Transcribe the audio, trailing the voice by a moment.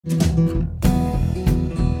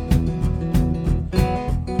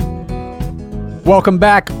Welcome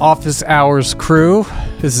back, Office Hours crew.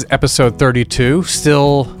 This is episode 32.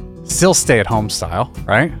 Still stay-at-home style,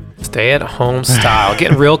 right? Stay-at-home style.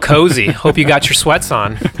 Getting real cozy. Hope you got your sweats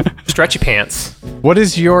on. Stretchy pants. What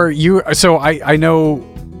is so I know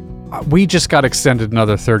we just got extended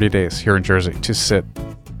another 30 days here in Jersey to sit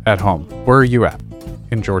at home. Where are you at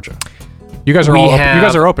in Georgia? You guys are open. You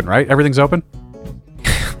guys are open, right? Everything's open?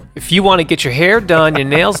 If you want to get your hair done, your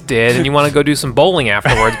nails did, and you want to go do some bowling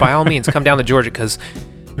afterwards, by all means, come down to Georgia, because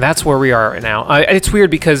that's where we are right now. It's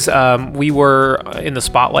weird because we were in the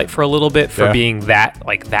spotlight for a little bit for being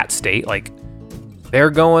that state. Like, they're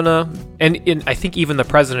going to... And I think even the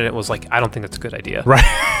president was like, I don't think that's a good idea. Right.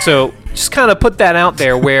 So just kind of put that out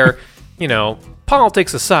there where,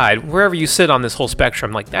 politics aside, wherever you sit on this whole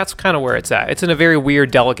spectrum, like, that's kind of where it's at. It's in a very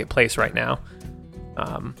weird, delicate place right now.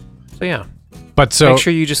 So, yeah. But so make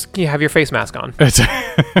sure you just have your face mask on. That's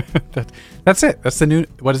it. That's the new,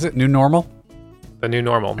 what is it? New normal? The new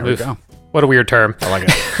normal. There we go. What a weird term. I like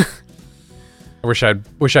it. I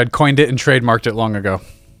wish I'd coined it and trademarked it long ago.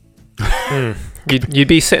 You'd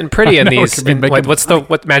be sitting pretty in these.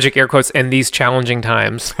 What magic air quotes in these challenging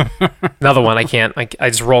times? Another one. I can't. I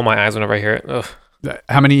just roll my eyes whenever I hear it. Ugh.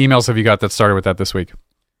 How many emails have you got that started with that this week?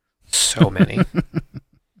 So many.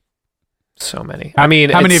 So many. How many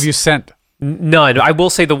have you sent? None. I will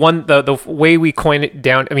say the way we coin it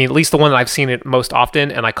down, I mean, at least the one that I've seen it most often,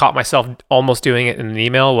 and I caught myself almost doing it in an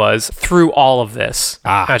email, was through all of this.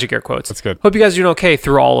 Magic air quotes. That's good. Hope you guys are doing okay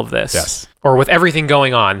through all of this. Yes. Or with everything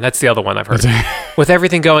going on. That's the other one I've heard. With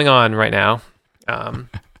everything going on right now.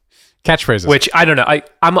 Catchphrases. Which, I don't know.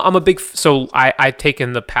 I'm a big... So I've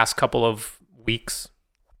taken the past couple of weeks,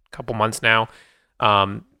 couple months now,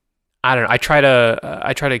 I don't know. I try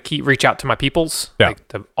to reach out to my peoples,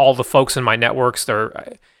 all the folks in my networks.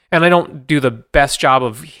 And I don't do the best job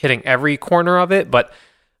of hitting every corner of it, but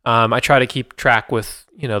I try to keep track with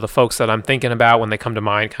the folks that I'm thinking about when they come to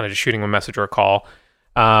mind, kind of just shooting them a message or a call.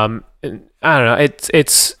 And I don't know.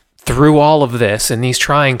 It's through all of this and these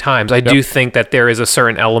trying times. I do think that there is a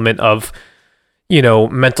certain element of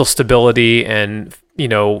mental stability and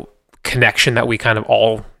connection that we kind of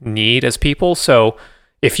all need as people. So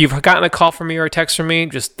if you've gotten a call from me or a text from me,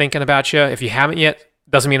 just thinking about you. If you haven't yet,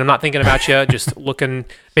 doesn't mean I'm not thinking about you. Just looking,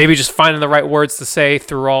 maybe just finding the right words to say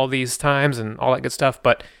through all these times and all that good stuff.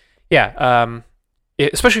 But yeah,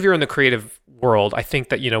 especially if you're in the creative world, I think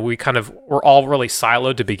that, we're all really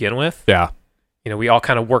siloed to begin with. Yeah. We all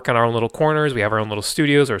kind of work on our own little corners. We have our own little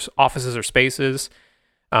studios or offices or spaces.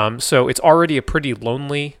 So it's already a pretty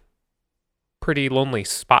lonely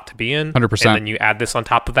spot to be in. 100%. And then you add this on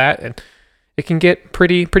top of that, and it can get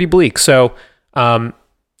pretty bleak. So my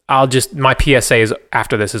PSA is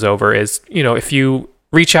after this is over is, if you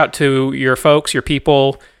reach out to your folks, your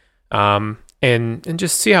people, and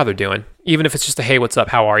just see how they're doing, even if it's just a, hey, what's up?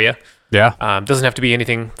 How are you? Yeah. Doesn't have to be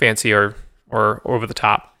anything fancy or over the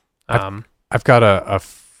top. I've got a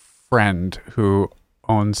friend who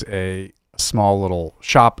owns a small little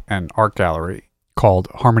shop and art gallery called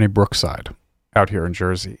Harmony Brookside out here in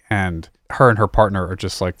Jersey. And her and her partner are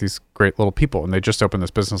just like these great little people, and they just opened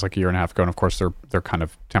this business like a year and a half ago, and of course they're kind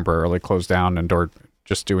of temporarily closed down and or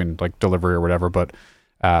just doing like delivery or whatever. But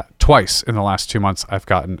twice in the last 2 months I've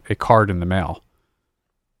gotten a card in the mail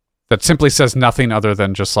that simply says nothing other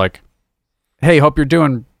than just like, hey, hope you're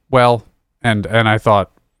doing well. And I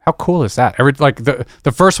thought, how cool is that?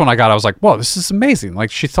 The first one I got, I was like, whoa, this is amazing.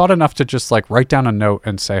 Like, she thought enough to just like write down a note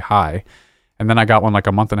and say hi. And then I got one like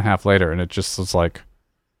a month and a half later, and it just was like,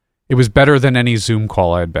 it was better than any Zoom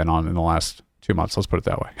call I had been on in the last 2 months. Let's put it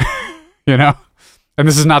that way. And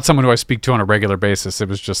this is not someone who I speak to on a regular basis. It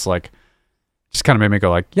was just like, just kind of made me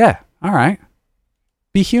go like, yeah, all right,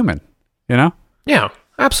 be human, Yeah,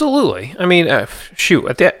 absolutely. I mean, shoot,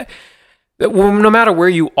 no matter where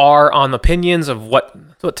you are on opinions of what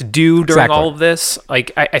to do during all of this,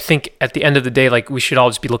 like I think at the end of the day, like, we should all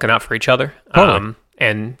just be looking out for each other. Totally.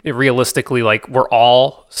 And realistically, like, we're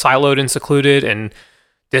all siloed and secluded and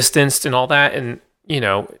distanced and all that, and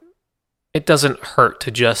it doesn't hurt to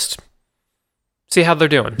just see how they're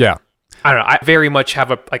doing. Yeah. I don't know. I very much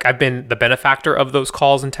have I've been the benefactor of those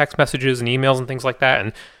calls and text messages and emails and things like that,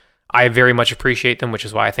 and I very much appreciate them, which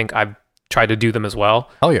is why I think I've tried to do them as well.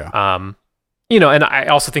 Hell yeah. And I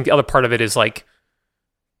also think the other part of it is like,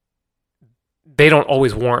 they don't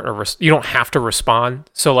always warrant you don't have to respond.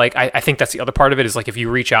 So like, I think that's the other part of it is like, if you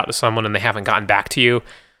reach out to someone and they haven't gotten back to you,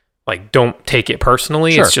 like, don't take it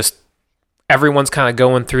personally. Sure. It's just everyone's kind of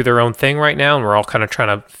going through their own thing right now, and we're all kind of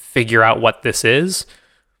trying to figure out what this is.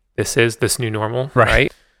 This new normal,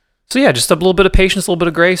 right? So yeah, just a little bit of patience, a little bit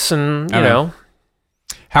of grace, and you know.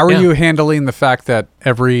 How are you handling the fact that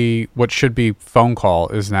every what should be phone call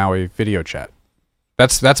is now a video chat?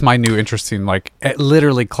 That's my new interesting, like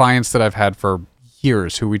literally clients that I've had for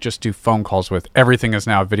years who we just do phone calls with. Everything is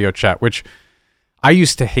now a video chat, which I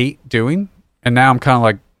used to hate doing, and now I'm kind of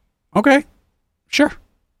like, okay, sure.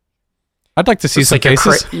 I'd like to see some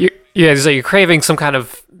faces. It's like you're craving some kind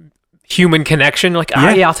of human connection. Like,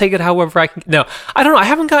 I'll take it however I can. No, I don't know. I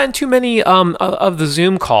haven't gotten too many of the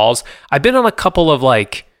Zoom calls. I've been on a couple of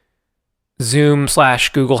like Zoom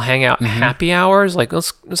 / Google Hangout happy hours. Like,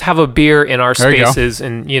 let's have a beer in our spaces.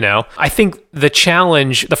 And, you know, I think the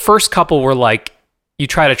challenge, the first couple were like, you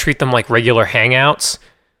try to treat them like regular hangouts.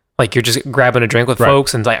 Like you're just grabbing a drink with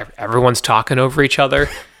folks and like everyone's talking over each other.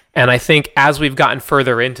 And I think as we've gotten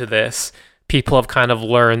further into this, people have kind of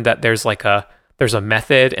learned that there's a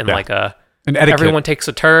method and like an etiquette. Everyone takes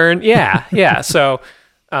a turn. Yeah. So,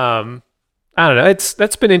 I don't know.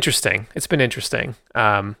 That's been interesting. It's been interesting.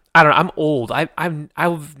 I don't know. I'm old.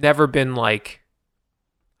 I've never been like,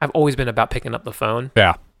 I've always been about picking up the phone.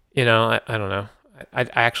 Yeah. You know, I don't know.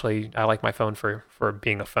 I like my phone for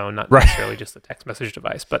being a phone, not necessarily just a text message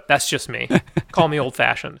device, but that's just me. Call me old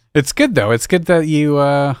fashioned. It's good though. It's good that you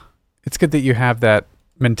have that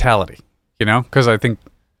mentality, you know, because I think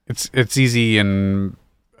it's easy and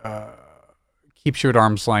keeps you at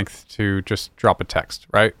arm's length to just drop a text,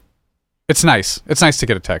 right? It's nice. It's nice to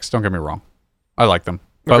get a text. Don't get me wrong. I like them,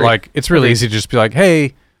 but like it's really easy to just be like,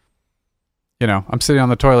 hey, you know, I'm sitting on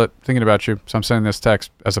the toilet thinking about you, so I'm sending this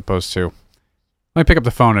text, as opposed to let me pick up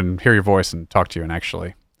the phone and hear your voice and talk to you and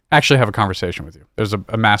actually have a conversation with you. There's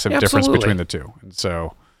a massive difference between the two. And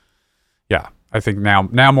so, yeah, I think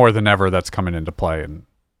now more than ever that's coming into play. And,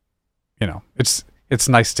 you know, it's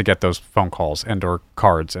nice to get those phone calls and or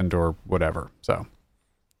cards and or whatever. So.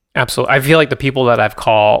 Absolutely. I feel like the people that I've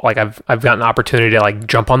called, like I've gotten an opportunity to like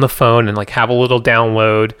jump on the phone and like have a little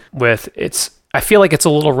download with I feel like it's a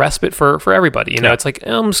little respite for everybody. You know, it's like,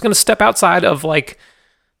 I'm just going to step outside of like,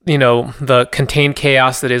 you know, the contained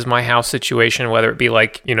chaos that is my house situation, whether it be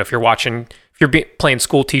like, you know, if you're playing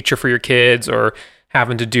school teacher for your kids or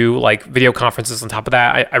having to do like video conferences on top of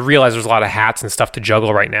that. I realize there's a lot of hats and stuff to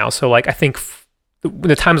juggle right now. So like, I think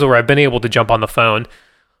the times where I've been able to jump on the phone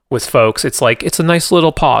with folks, it's like, it's a nice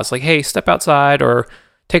little pause. Like, hey, step outside or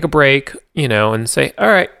take a break, you know, and say, all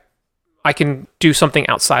right, I can do something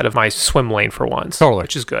outside of my swim lane for once. Totally.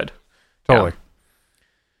 Which is good. Totally. Yeah.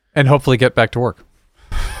 And hopefully get back to work.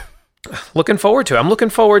 Looking forward to it. I'm looking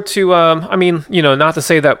forward to, I mean, you know, not to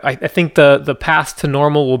say that I think the path to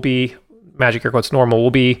normal will be, magic air quotes, normal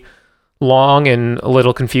will be long and a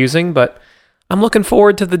little confusing, but I'm looking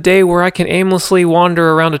forward to the day where I can aimlessly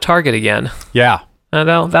wander around a Target again. Yeah.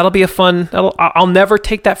 That'll be a fun, I'll never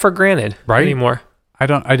take that for granted anymore. I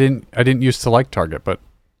didn't used to like Target, but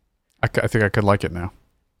I think I could like it now.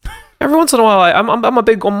 Every once in a while, I'm a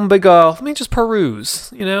big, let me just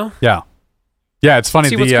peruse, you know? Yeah. Yeah, it's funny.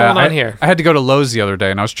 See what's going on here. I had to go to Lowe's the other day,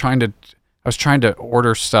 and I was trying to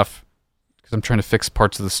order stuff because I'm trying to fix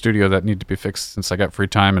parts of the studio that need to be fixed since I got free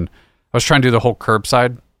time, and I was trying to do the whole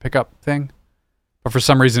curbside pickup thing, but for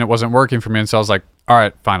some reason it wasn't working for me, and so I was like, all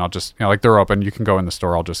right, fine, I'll just, you know, like they're open, you can go in the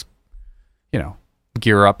store, I'll just, you know,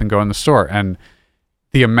 gear up and go in the store. And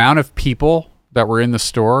the amount of people that were in the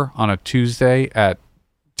store on a Tuesday at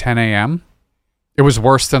 10 a.m., it was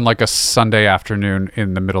worse than like a Sunday afternoon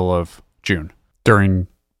in the middle of June. During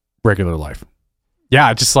regular life.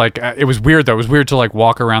 Yeah, just like, it was weird though. It was weird to like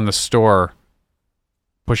walk around the store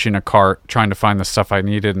pushing a cart, trying to find the stuff I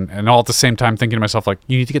needed, and all at the same time thinking to myself, like,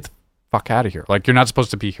 you need to get the fuck out of here. Like, you're not supposed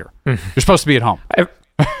to be here. You're supposed to be at home.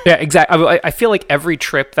 Yeah, exactly. I feel like every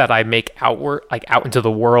trip that I make outward, like out into the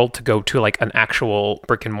world to go to like an actual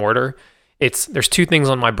brick and mortar, there's two things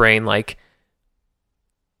on my brain, like,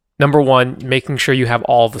 number one, making sure you have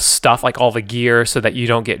all the stuff, like all the gear, so that you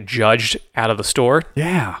don't get judged out of the store.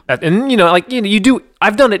 Yeah. And, you know, like, you know, you do,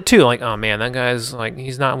 I've done it too. Like, oh man, that guy's like,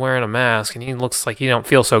 he's not wearing a mask and he looks like he don't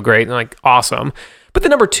feel so great. And like, awesome. But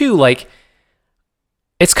then number two, like,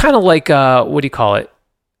 it's kind of like, what do you call it?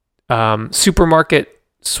 Supermarket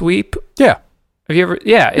sweep. Yeah. Have you ever?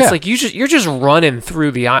 Yeah, it's like you're just running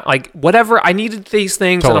through the, like, whatever. I needed these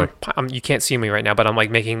things, totally. And you can't see me right now, but I'm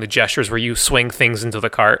like making the gestures where you swing things into the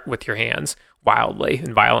cart with your hands wildly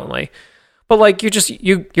and violently. But like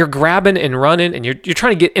you're grabbing and running, and you're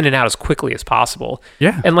trying to get in and out as quickly as possible.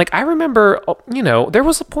 Yeah. And like I remember, you know, there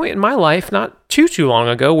was a point in my life not too long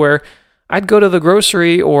ago where I'd go to the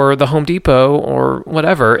grocery or the Home Depot or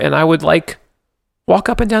whatever, and I would like walk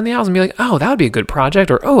up and down the aisles and be like, oh, that would be a good project,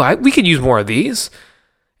 or we could use more of these.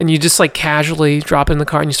 And you just like casually drop in the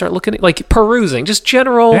cart and you start looking at, like, perusing, just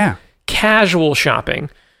general casual shopping.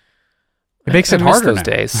 It makes it I miss harder those now.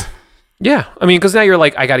 days. Yeah, I mean, because now you're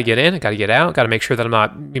like, I got to get in, I got to get out, got to make sure that I'm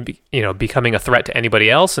not, becoming a threat to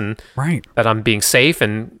anybody else, and Right. that I'm being safe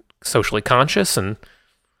and socially conscious. And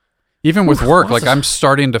Even with work, like I'm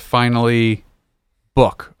starting to finally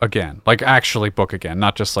book again, like actually book again,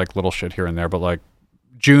 not just like little shit here and there, but like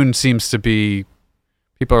June seems to be,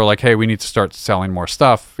 people are like, hey, we need to start selling more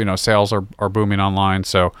stuff. Sales are booming online.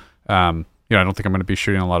 So, I don't think I'm going to be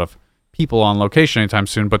shooting a lot of people on location anytime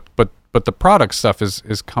soon, but the product stuff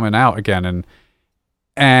is coming out again.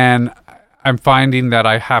 And I'm finding that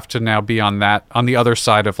I have to now be on the other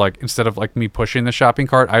side of, like, instead of like me pushing the shopping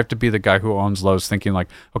cart, I have to be the guy who owns Lowe's, thinking like,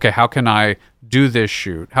 okay, how can I do this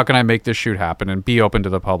shoot? How can I make this shoot happen and be open to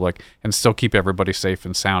the public and still keep everybody safe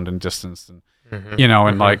and sound and distanced and,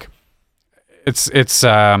 and like, it's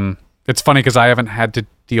funny because I haven't had to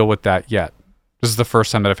deal with that yet. This is the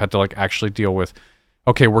first time that I've had to like actually deal with,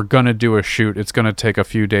 okay, we're going to do a shoot. It's going to take a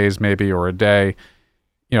few days maybe, or a day.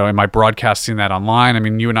 Am I broadcasting that online? I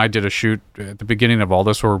mean, you and I did a shoot at the beginning of all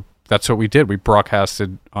this where that's what we did. We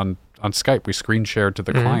broadcasted on Skype. We screen shared to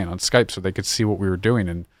the client on Skype so they could see what we were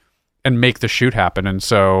doing and make the shoot happen. And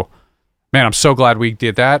so, man, I'm so glad we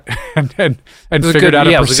did that and figured out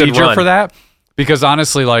a procedure for that. Because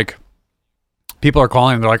honestly, like, people are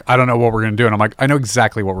calling and they're like, I don't know what we're going to do. And I'm like, I know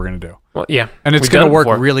exactly what we're going to do. Well, yeah. And it's going to work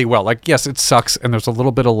really well. Like, yes, it sucks and there's a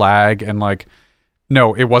little bit of lag and like,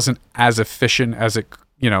 no, it wasn't as efficient as it,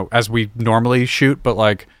 as we normally shoot, but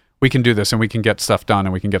like we can do this and we can get stuff done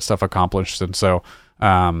and we can get stuff accomplished. And so,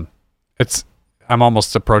 I'm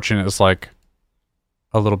almost approaching it as like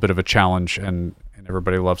a little bit of a challenge and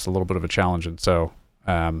everybody loves a little bit of a challenge. And so,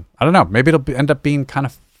 I don't know, maybe it'll end up being kind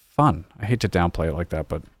of fun. I hate to downplay it like that,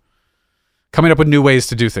 but coming up with new ways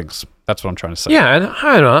to do things. That's what I'm trying to say. Yeah, and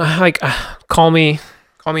I don't know, like, call me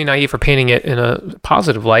naive for painting it in a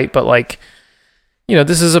positive light, but like,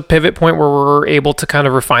 this is a pivot point where we're able to kind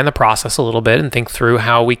of refine the process a little bit and think through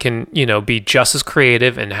how we can, be just as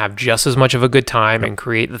creative and have just as much of a good time and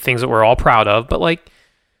create the things that we're all proud of, but like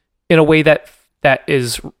in a way that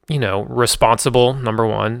is, responsible, number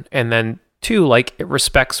one, and then two, like it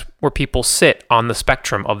respects where people sit on the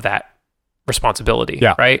spectrum of that responsibility.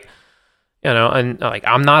 Yeah. Right. And like,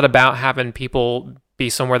 I'm not about having people be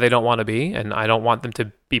somewhere they don't want to be. And I don't want them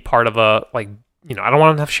to be part of a, like, I don't want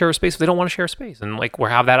them to have share a space if they don't want to share a space. And like, we'll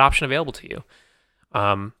have that option available to you.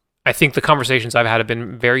 I think the conversations I've had have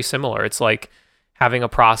been very similar. It's like having a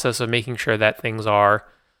process of making sure that things are,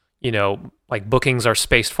 like bookings are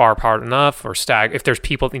spaced far apart enough, or if there's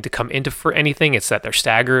people that need to come into for anything, it's that they're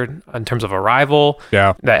staggered in terms of arrival.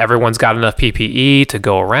 Yeah. That everyone's got enough PPE to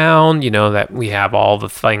go around, that we have all the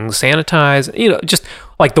things sanitized, just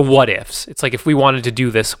like the what ifs. It's like, if we wanted to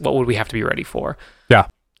do this, what would we have to be ready for? Yeah.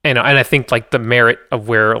 And I think like the merit of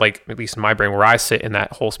where, like, at least in my brain, where I sit in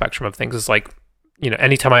that whole spectrum of things is like,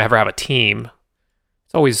 anytime I ever have a team,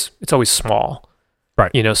 it's always small.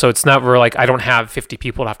 Right. So it's not where like I don't have 50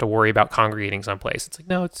 people to have to worry about congregating someplace. It's like,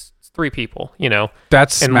 no, it's 3 people,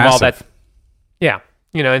 That's and massive. While that, yeah,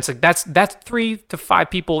 it's like that's 3 to 5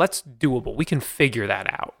 people. That's doable. We can figure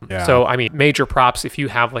that out. Yeah. So, I mean, major props if you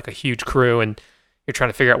have like a huge crew and you're trying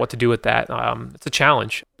to figure out what to do with that. It's a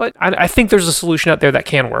challenge, but I think there's a solution out there that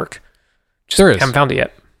can work. There is. Haven't found it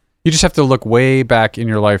yet. You just have to look way back in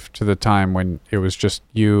your life to the time when it was just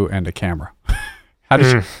you and a camera. How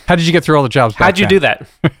did you get through all the jobs? How'd you do that?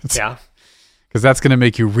 Yeah. Because that's going to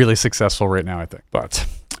make you really successful right now, I think. But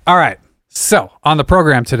all right. So on the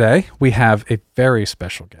program today, we have a very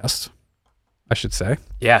special guest, I should say.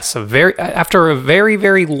 Yes, after a very,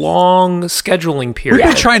 very long scheduling period.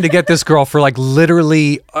 We've been trying to get this girl for like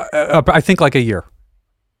literally, I think like a year.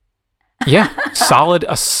 Yeah,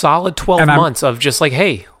 a solid 12 months of just like,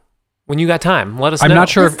 hey, when you got time, let us know. I'm not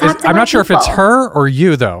sure if it's her or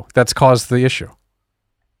you though that's caused the issue.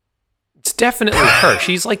 It's definitely her.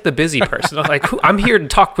 She's like the busy person. I'm like, I'm here to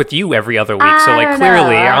talk with you every other week. So like,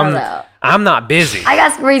 clearly, I'm not busy. I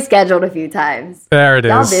got rescheduled a few times. There it is.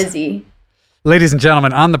 Y'all busy. Ladies and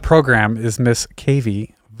gentlemen, on the program is Miss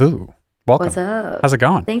Kavi Vu. Welcome. What's up? How's it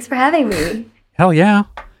going? Thanks for having me. Hell yeah.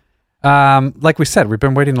 Like we said, we've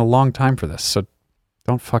been waiting a long time for this, so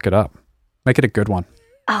don't fuck it up. Make it a good one.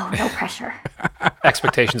 Oh, no pressure.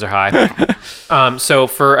 Expectations are high. So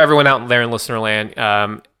for everyone out there in listener land,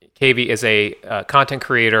 Kavi is a content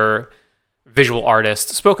creator, visual artist,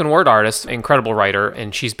 spoken word artist, incredible writer,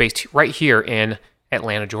 and she's based right here in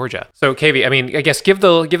Atlanta, Georgia. So Kavi, I mean, I guess give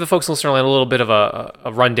the folks in listener land a little bit of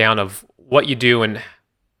a rundown of what you do and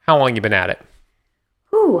how long you've been at it.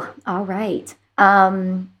 Ooh, all right.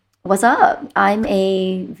 What's up? I'm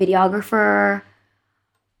a videographer,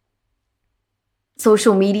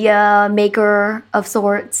 social media maker of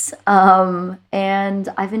sorts. And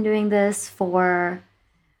I've been doing this for,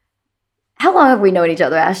 how long have we known each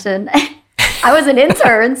other, Ashton? I was an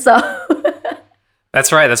intern, so.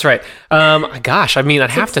 That's right. Gosh, I mean,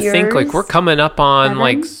 I'd have to think like we're coming up on 7?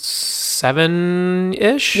 like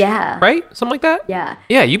 7-ish. Yeah. Right? Something like that? Yeah.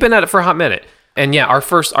 Yeah, you've been at it for a hot minute. And yeah, our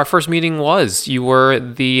first meeting was you were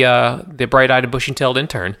the bright-eyed and bushy-tailed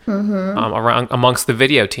intern around amongst the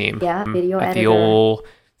video team. Yeah, video at editor.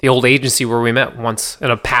 the old agency where we met once in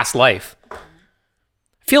a past life. I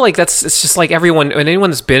feel like it's just like when anyone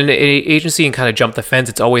that's been in an agency and kind of jumped the fence,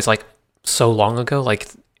 it's always like so long ago. Like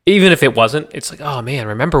even if it wasn't, it's like, oh man,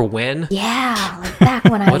 remember when? Yeah, like back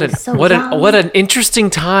when I was so young. What an interesting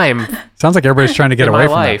time. Sounds like everybody's trying to get In away my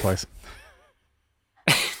from life. that place.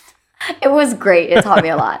 It was great. It taught me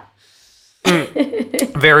a lot.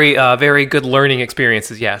 Very good learning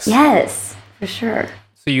experiences. Yes. Yes, for sure.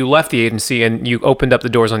 So you left the agency and you opened up the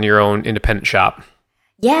doors on your own independent shop.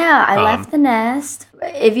 Yeah, I left the nest.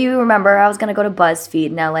 If you remember, I was going to go to BuzzFeed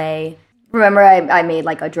in LA. Remember, I made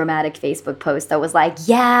like a dramatic Facebook post that was like,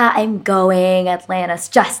 yeah, I'm going. Atlanta's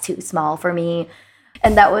just too small for me.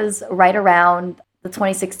 And that was right around the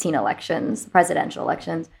 2016 elections, presidential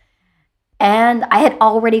elections. And I had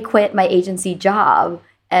already quit my agency job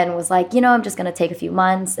and was like, I'm just going to take a few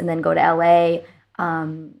months and then go to LA.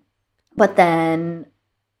 But then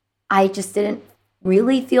I just didn't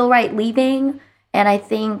really feel right leaving. And I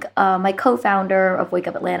think my co-founder of Wake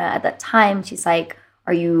Up Atlanta at that time, she's like,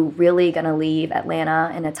 are you really going to leave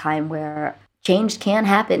Atlanta in a time where change can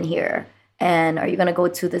happen here? And are you going to go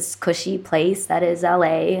to this cushy place that is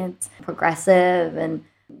LA? It's progressive and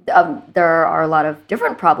there are a lot of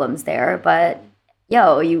different problems there, but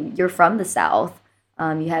you're from the South.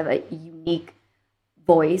 You have a unique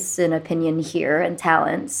voice and opinion here and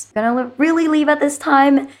talents. Gonna really leave at this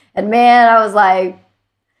time? And man, I was like,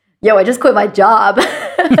 I just quit my job.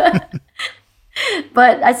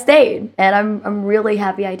 But I stayed, and I'm really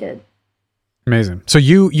happy I did. Amazing. So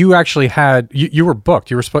you actually had you were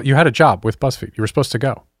booked. You had a job with BuzzFeed. You were supposed to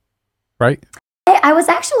go, right? I was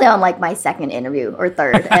actually on like my second interview or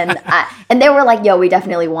third, and and they were like, "Yo, we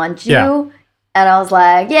definitely want you," and I was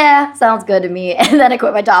like, "Yeah, sounds good to me." And then I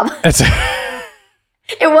quit my job.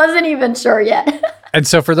 It wasn't even sure yet. And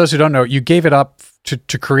so, for those who don't know, you gave it up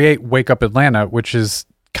to create Wake Up Atlanta, which is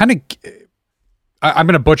kind of I'm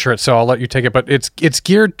going to butcher it, so I'll let you take it. But it's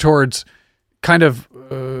geared towards kind of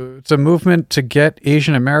it's a movement to get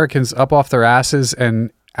Asian Americans up off their asses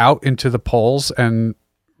and out into the polls and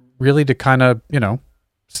really to kind of,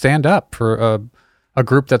 stand up for a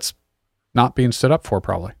group that's not being stood up for,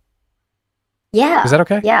 probably. Yeah. Is that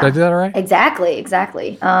okay? Yeah. Did I do that all right? Exactly.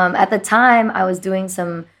 At the time, I was doing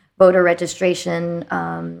some voter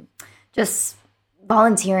registration, just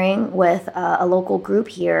volunteering with a local group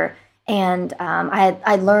here. And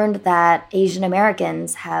I learned that Asian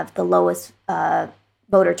Americans have the lowest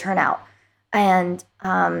voter turnout. And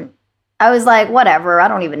I was like, whatever. I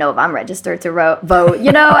don't even know if I'm registered to vote.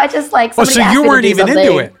 I just like somebody so asked you me to weren't do even something.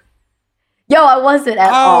 into it. Yo, I wasn't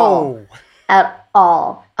at all. At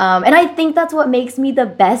all. And I think that's what makes me the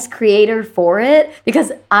best creator for it,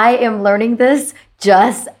 because I am learning this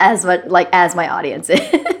just as much as my audience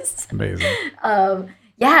is. Amazing.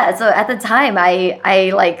 Yeah. So at the time, I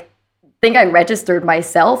think I registered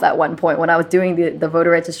myself at one point when I was doing the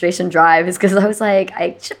voter registration drive, is because I was like,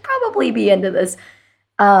 I should probably be into this.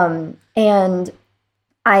 But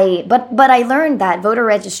I learned that voter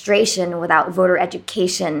registration without voter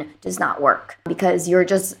education does not work, because you're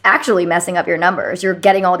just actually messing up your numbers. You're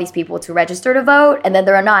getting all these people to register to vote, and then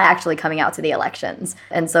they're not actually coming out to the elections.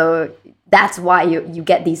 And so that's why you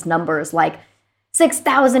get these numbers like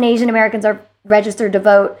 6,000 Asian Americans are registered to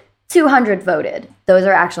vote, 200 voted. Those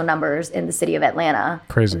are actual numbers in the city of Atlanta.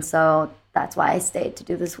 Crazy. And so that's why I stayed to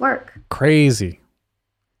do this work. Crazy.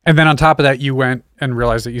 And then on top of that, you went and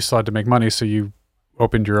realized that you still had to make money, so you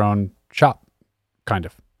opened your own shop, kind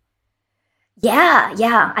of.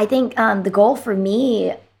 Yeah. I think the goal for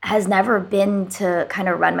me has never been to kind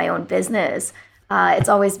of run my own business. It's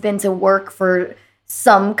always been to work for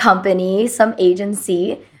some company, some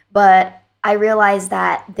agency, but I realized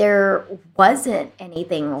that there wasn't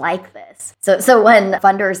anything like this. So when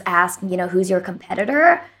funders ask, who's your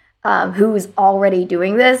competitor, who's already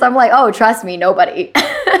doing this, I'm like, oh, trust me, nobody.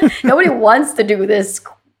 Nobody wants to do this.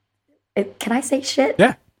 Can I say shit?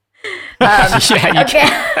 Yeah. Yeah, you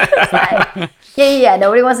can. Yeah.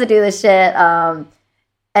 Nobody wants to do this shit.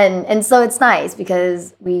 And so it's nice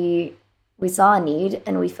because we saw a need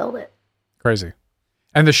and we filled it. Crazy.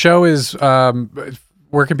 And the show is,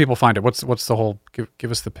 where can people find it? What's the whole,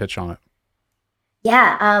 give us the pitch on it.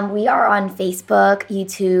 Yeah, we are on Facebook,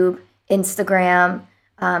 YouTube, Instagram,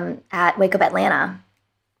 at Wake Up Atlanta.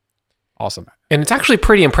 Awesome. And it's actually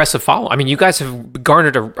pretty impressive follow. I mean, you guys have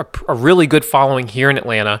garnered a really good following here in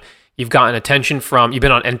Atlanta. You've gotten attention from, you've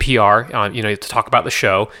been on NPR, to talk about the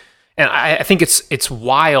show. And I think it's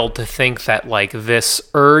wild to think that like this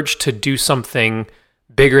urge to do something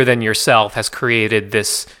bigger than yourself has created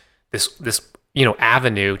this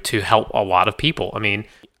avenue to help a lot of people. I mean,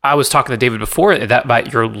 I was talking to David before that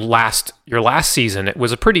about your last season. It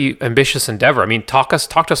was a pretty ambitious endeavor. I mean, talk to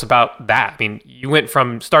us about that. I mean, you went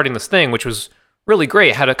from starting this thing, which was really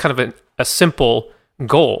great, had a kind of a simple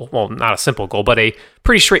goal. Well, not a simple goal, but a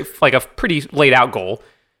pretty a pretty laid out goal,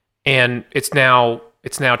 and it's now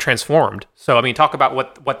transformed. So, I mean, talk about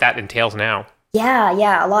what that entails now.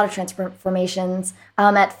 Yeah, a lot of transformations.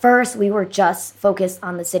 At first, we were just focused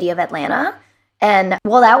on the city of Atlanta. And,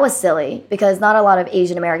 well, that was silly because not a lot of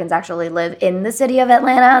Asian Americans actually live in the city of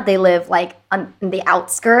Atlanta. They live, like, on the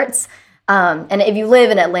outskirts. And if you live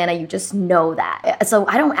in Atlanta, you just know that. So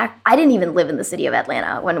I didn't even live in the city of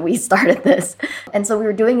Atlanta when we started this. And so we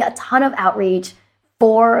were doing a ton of outreach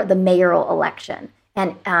for the mayoral election.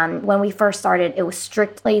 And when we first started, it was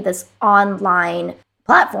strictly this online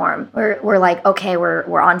platform. We're like, okay,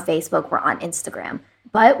 we're on Facebook, we're on Instagram.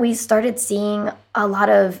 But we started seeing a lot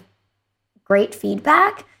of great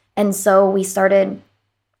feedback. And so we started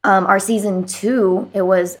our season 2, it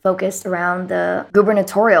was focused around the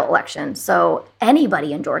gubernatorial election. So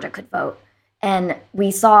anybody in Georgia could vote. And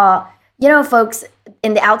we saw, folks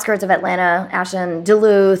in the outskirts of Atlanta, Ashland,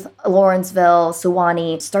 Duluth, Lawrenceville,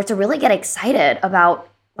 Suwanee, start to really get excited about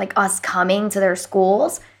like us coming to their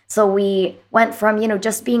schools. So we went from,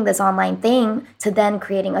 just being this online thing to then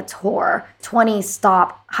creating a tour,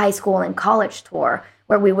 20-stop high school and college tour,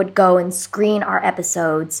 where we would go and screen our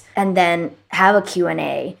episodes and then have a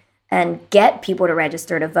Q&A and get people to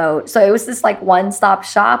register to vote. So it was this like one-stop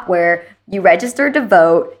shop where you registered to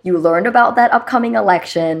vote, you learned about that upcoming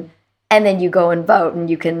election, and then you go and vote, and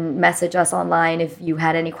you can message us online if you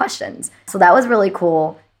had any questions. So that was really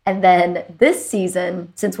cool. And then this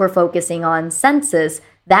season, since we're focusing on census,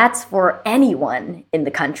 that's for anyone in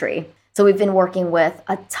the country. So we've been working with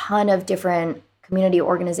a ton of different community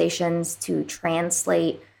organizations to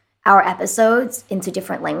translate our episodes into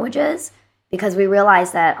different languages, because we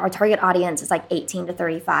realize that our target audience is like 18 to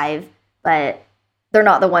 35, but they're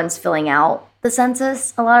not the ones filling out the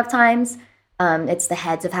census a lot of times. It's the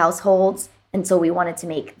heads of households. And so we wanted to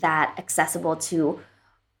make that accessible to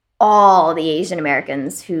all the Asian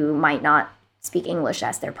Americans who might not speak English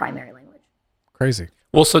as their primary language. Crazy.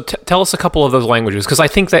 Well, so tell us a couple of those languages, because I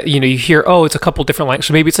think that, you hear, it's a couple different languages.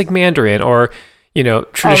 So maybe it's like Mandarin or,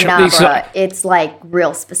 traditional. It's like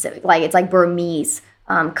real specific. Like it's like Burmese,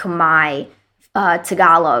 Khmer,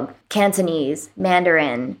 Tagalog, Cantonese,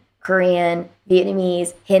 Mandarin, Korean,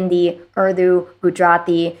 Vietnamese, Hindi, Urdu,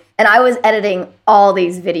 Gujarati. And I was editing all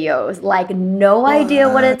these videos, like no idea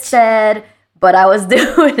what it said, but I was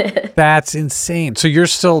doing it. That's insane. So you're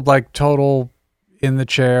still like total in the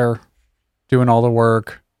chair, doing all the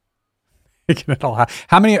work.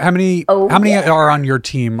 How many are on your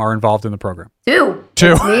team are involved in the program? Two.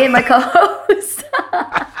 It's me and my co-host.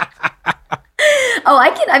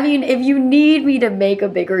 If you need me to make a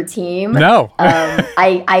bigger team, no.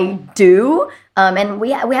 I do. And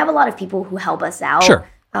we have a lot of people who help us out. Sure.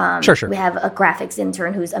 Sure. We have a graphics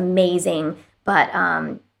intern who's amazing, but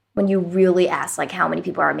when you really ask like how many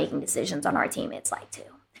people are making decisions on our team, it's like 2.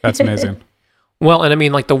 That's amazing. Well, and I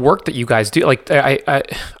mean, like the work that you guys do, like I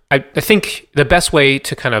think the best way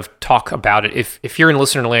to kind of talk about it, if you're in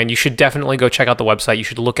listener land, you should definitely go check out the website. You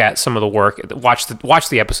should look at some of the work, watch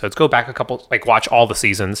the episodes, go back a couple, like watch all the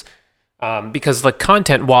seasons, because the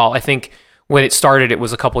content, while I think when it started, it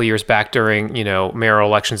was a couple of years back during mayoral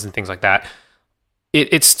elections and things like that.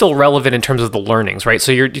 It's still relevant in terms of the learnings, right?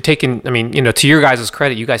 So you're taking, to your guys'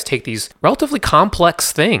 credit, you guys take these relatively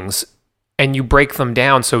complex things and you break them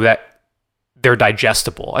down so that they're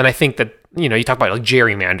digestible. And I think that, you talk about like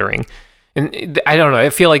gerrymandering, and I don't know,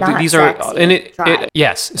 I feel like these sexy. Are, and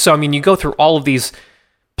yes. So, you go through all of these,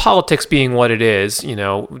 politics being what it is,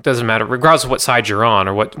 it doesn't matter, regardless of what side you're on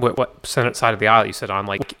or what side of the aisle you sit on,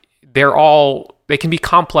 like they can be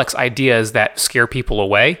complex ideas that scare people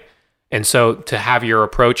away. And so to have your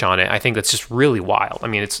approach on it, I think that's just really wild.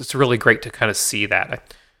 It's really great to kind of see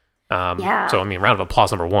that. Yeah. So, round of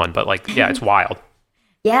applause number 1, but it's wild.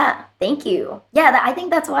 Yeah, thank you. Yeah, I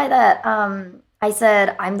think that's why that I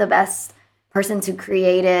said I'm the best person to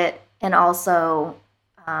create it, and also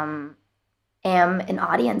am an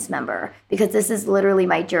audience member, because this is literally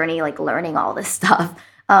my journey, like learning all this stuff.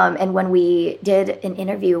 And when we did an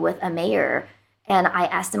interview with a mayor, and I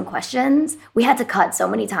asked him questions. We had to cut so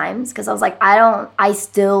many times because I was like, I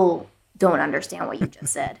still don't understand what you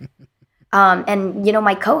just said. And,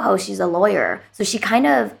 my co-host, she's a lawyer, so she kind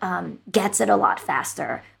of gets it a lot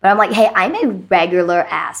faster. But I'm like, hey, I'm a regular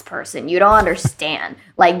ass person. You don't understand.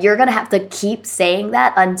 Like, you're going to have to keep saying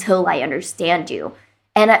that until I understand you.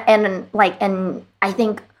 And I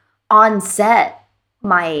think on set,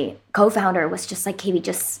 my co-founder was just like, Katie,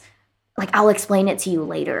 just like, I'll explain it to you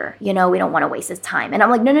later. We don't want to waste his time. And I'm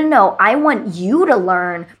like, no. I want you to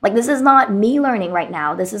learn. Like, this is not me learning right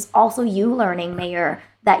now. This is also you learning, Mayor,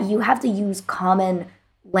 that you have to use common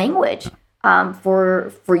language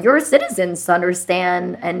for your citizens to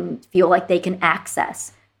understand and feel like they can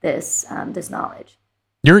access this knowledge.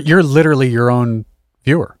 You're literally your own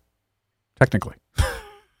viewer, technically.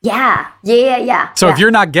 Yeah. So if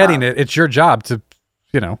you're not getting it, it's your job to,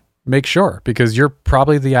 make sure, because you're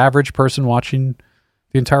probably the average person watching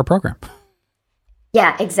the entire program.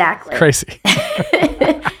 Yeah, exactly. Crazy.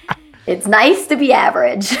 It's nice to be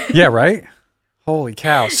average. Yeah, right? Holy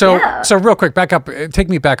cow. So real quick, back up, take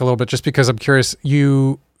me back a little bit, just because I'm curious.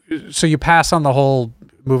 You pass on the whole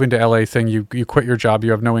moving to LA thing. You quit your job.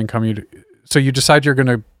 You have no income. So you decide you're going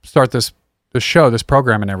to start this show, this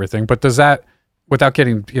program and everything. But does that, without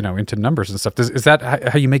getting, into numbers and stuff, is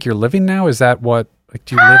that how you make your living now? Is that what, like,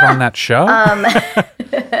 do you live on that show?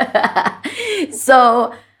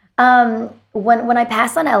 So when I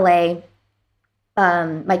passed on LA,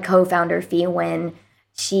 my co-founder, Fee Nguyen,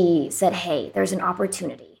 she said, hey, there's an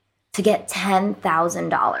opportunity to get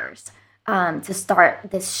 $10,000 to start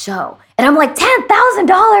this show. And I'm like,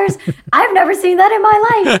 $10,000? I've never seen that in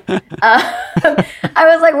my life.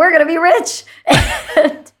 I was like, we're going to be rich.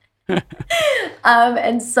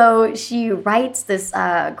 And so she writes this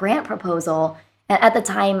grant proposal. And at the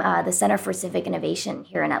time, the Center for Civic Innovation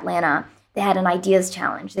here in Atlanta, they had an ideas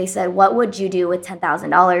challenge. They said, what would you do with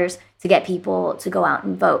 $10,000 to get people to go out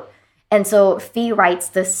and vote? And so Fee writes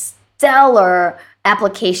this stellar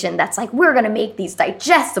application that's like, we're going to make these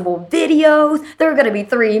digestible videos. They're going to be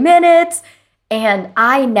 3 minutes. And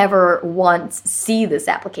I never once see this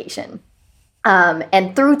application.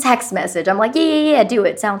 And through text message, I'm like, yeah, do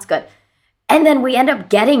it. Sounds good. And then we end up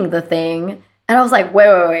getting the thing. And I was like,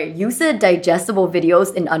 wait. You said digestible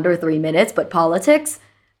videos in under 3 minutes, but politics?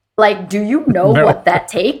 Like, do you know what that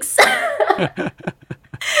takes?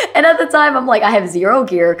 And at the time, I'm like, I have zero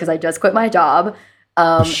gear because I just quit my job.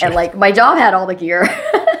 And like, my job had all the gear.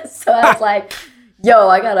 So I was like, yo,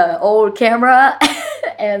 I got an old camera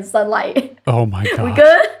and sunlight. Oh my God. We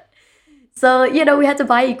good? So, we had to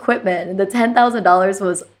buy equipment, and the $10,000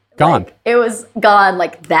 was gone. Like, it was gone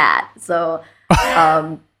like that. So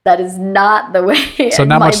that is not the way. So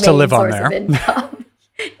not much to live on there.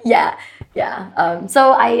 Yeah.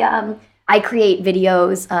 So I create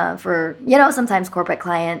videos for, sometimes corporate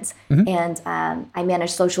clients, and I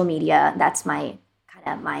manage social media. That's my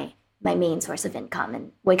main source of income.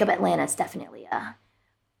 And Wake Up Atlanta is definitely a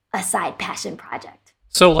side passion project.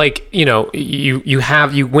 So like,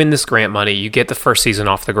 you win this grant money, you get the first season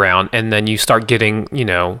off the ground, and then you start getting, you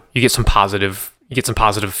get some positive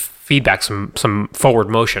feedback, some forward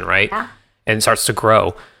motion, right? Yeah. And it starts to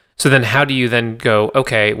grow. So then how do you then go,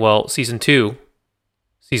 okay, well, season 2,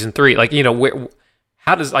 season 3, like,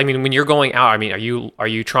 when you're going out, are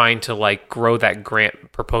you trying to like grow that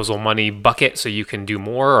grant proposal money bucket so you can do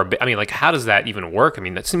more? Or, how does that even work?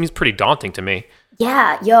 That seems pretty daunting to me.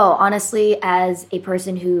 Yeah, honestly, as a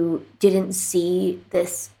person who didn't see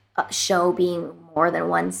this show being more than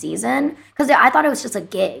one season, because I thought it was just a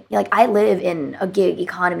gig. Like, I live in a gig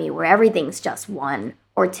economy where everything's just 1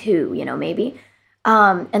 or 2, maybe.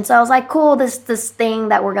 And so I was like, cool, this thing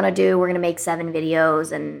that we're going to do, we're going to make 7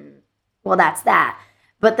 videos, and well, that's that.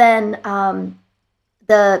 But then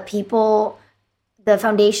the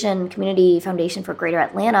Community Foundation for Greater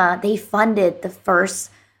Atlanta, they funded the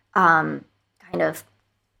first kind of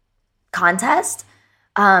contest.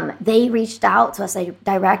 They reached out to us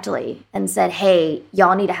directly and said, hey,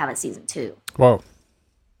 y'all need to have a season 2. Whoa.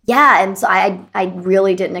 Yeah, and so I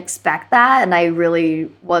really didn't expect that, and I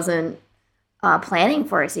really wasn't planning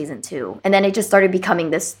for a season 2. And then it just started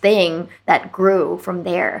becoming this thing that grew from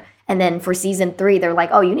there. And then for season 3, they're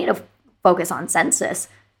like, oh, you need to focus on census.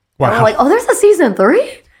 Wow. And we're like, oh, there's a season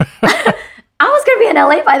 3? I was going to be in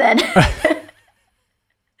LA by then.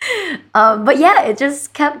 But yeah, it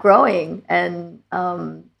just kept growing. And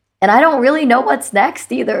I don't really know what's next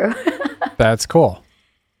either. That's cool.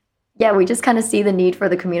 Yeah, we just kind of see the need for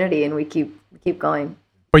the community, and we keep going.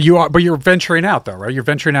 But you're venturing out though, right? You're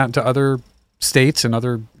venturing out into other states and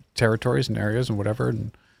other territories and areas and whatever.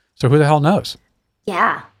 And so who the hell knows?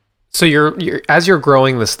 Yeah. So you're as you're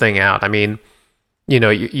growing this thing out,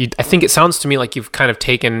 I think it sounds to me like you've kind of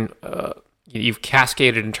taken, you've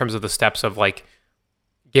cascaded in terms of the steps of like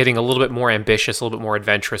getting a little bit more ambitious, a little bit more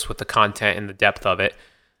adventurous with the content and the depth of it.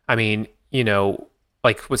 I mean,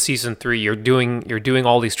 like with season 3, you're doing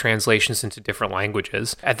all these translations into different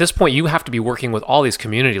languages. At this point, you have to be working with all these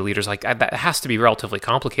community leaders. Like that has to be relatively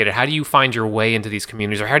complicated. How do you find your way into these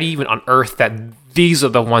communities, or how do you even unearth that these are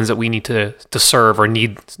the ones that we need to serve or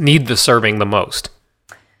need the serving the most?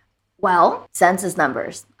 Well, census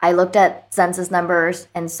numbers. I looked at census numbers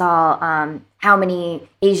and saw how many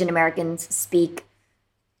Asian Americans speak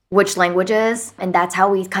which languages, and that's how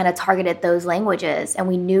we kind of targeted those languages. And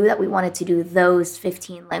we knew that we wanted to do those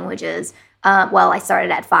 15 languages. I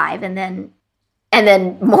started at 5, and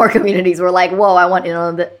then more communities were like, "Whoa, I want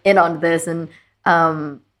in on this." And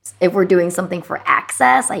if we're doing something for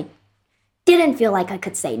access, I didn't feel like I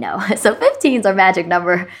could say no. So 15 is our magic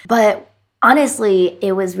number. But honestly,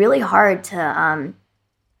 it was really hard to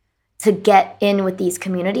get in with these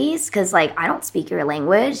communities because, like, I don't speak your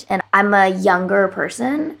language, and I'm a younger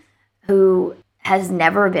person who has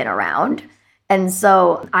never been around. And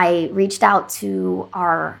so I reached out to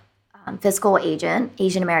our fiscal agent,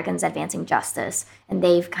 Asian Americans Advancing Justice, and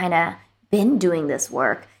they've kind of been doing this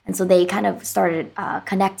work. And so they kind of started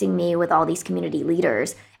connecting me with all these community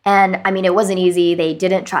leaders. And I mean, it wasn't easy. They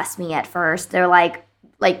didn't trust me at first. They're like,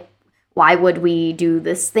 why would we do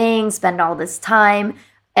this thing, spend all this time?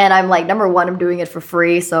 And I'm like, number one, I'm doing it for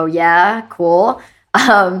free. So yeah, cool.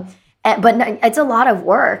 But it's a lot of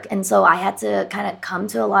work. And so I had to kind of come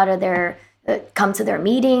to their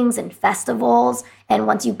meetings and festivals. And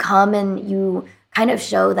once you come and you kind of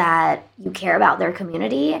show that you care about their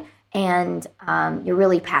community and you're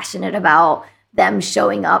really passionate about them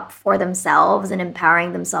showing up for themselves and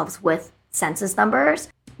empowering themselves with census numbers,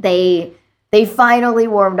 they finally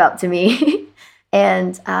warmed up to me.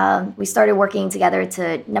 And we started working together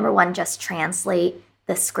to, number one, just translate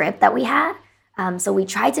the script that we had. So we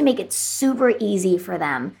tried to make it super easy for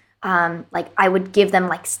them. Like I would give them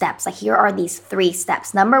like steps. Like here are these 3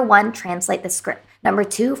 steps. Number 1, translate the script. Number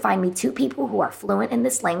 2, find me 2 people who are fluent in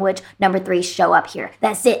this language. Number 3, show up here.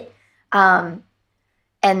 That's it. And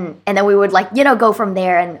then we would go from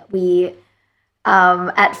there. And we,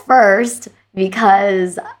 at first,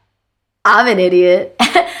 because I'm an idiot,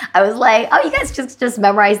 I was like, oh, you guys just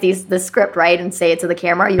memorize the script, right? And say it to the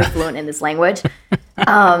camera. You're fluent in this language.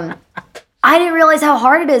 I didn't realize how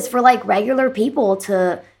hard it is for like regular people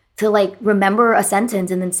to like remember a sentence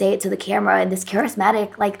and then say it to the camera in this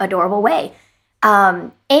charismatic, like adorable way.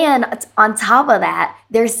 And on top of that,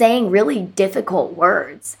 they're saying really difficult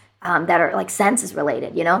words that are like census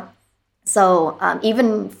related, So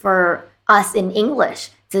even for us in English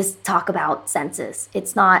to talk about census,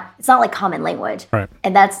 it's not like common language. Right.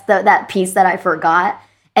 And that's that piece that I forgot.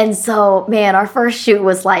 And so, man, our first shoot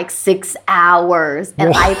was like 6 hours,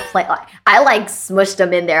 and I smushed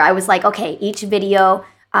them in there. I was like, okay, each video,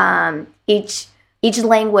 each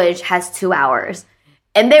language has 2 hours,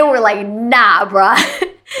 and they were like, nah, bruh.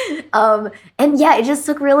 And yeah, it just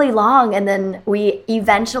took really long. And then we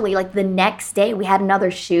eventually, like the next day, we had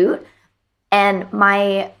another shoot, and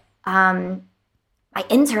my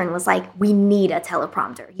intern was like, we need a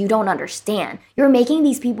teleprompter. You don't understand. You're making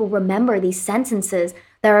these people remember these sentences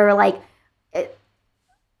that are like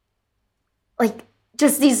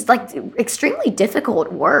just these like extremely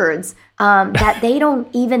difficult words that they don't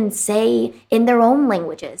even say in their own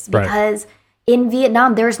languages because in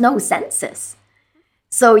Vietnam there's no census.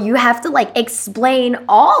 So you have to like explain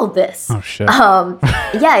all this. Oh shit.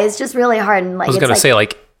 Yeah, it's just really hard. And like I was gonna say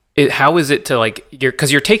like. How is it to like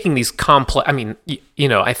because you're taking these complex? I mean,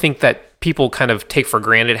 I think that people kind of take for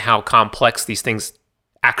granted how complex these things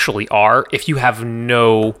actually are if you have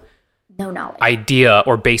no knowledge, idea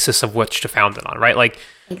or basis of which to found it on, right? Like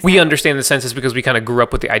we understand the census because we kind of grew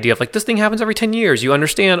up with the idea of like this thing happens every 10 years. You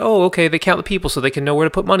understand? Oh, okay, they count the people so they can know where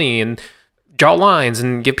to put money and draw lines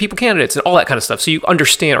and give people candidates and all that kind of stuff. So you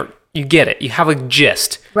understand or you get it. You have a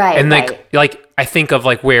gist, right? And like I think of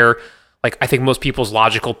like where. Like, I think most people's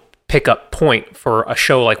logical pickup point for a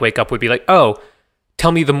show like Wake Up would be like, oh,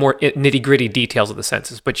 tell me the more nitty-gritty details of the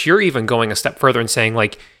census. But you're even going a step further and saying,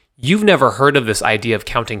 like, you've never heard of this idea of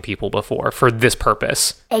counting people before for this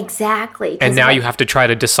purpose. Exactly. And now you have to try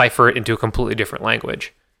to decipher it into a completely different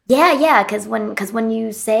language. Yeah, because when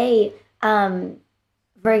you say,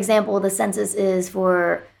 for example, the census is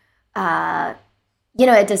for,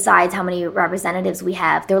 it decides how many representatives we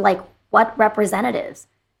have. They're like, what representatives?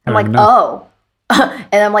 I'm like, oh.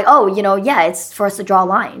 And I'm like, oh, yeah, it's for us to draw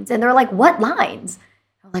lines. And they're like, what lines?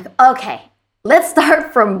 I'm like, okay, let's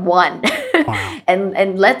start from 1. Wow.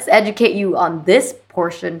 and let's educate you on this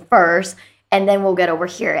portion first. and then we'll get over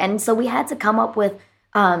here. And so we had to come up with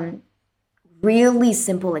really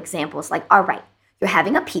simple examples. Like, all right, you're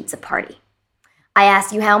having a pizza party. I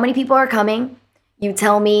ask you how many people are coming. You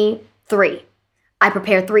tell me 3. I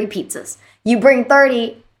prepare 3 pizzas. You bring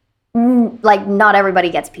 30, like not everybody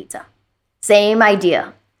gets pizza. Same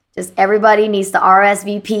idea. Just everybody needs to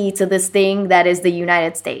RSVP to this thing that is the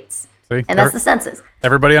United States. See? And that's the census.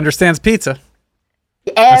 Everybody understands pizza.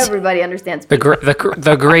 Everybody understands pizza.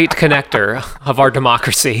 The great connector of our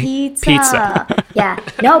democracy. Pizza. Yeah.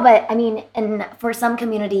 No, but I mean, and for some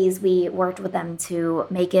communities, we worked with them to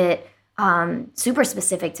make it super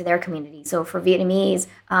specific to their community. So for Vietnamese,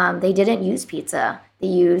 they didn't use pizza. They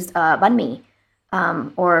used banh mi.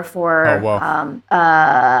 Or for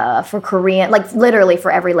Korean, like literally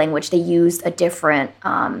for every language, they used a different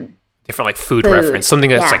like food reference, something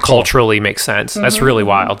that's like culturally makes sense. Mm-hmm. That's really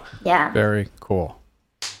wild. Yeah. Very cool.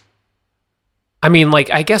 I mean, like,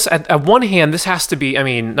 I guess at one hand, this has to be, I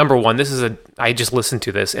mean, number one, I just listened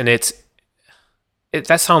to this and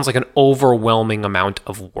that sounds like an overwhelming amount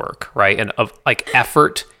of work, right? And of like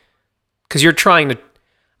effort, because you're trying to,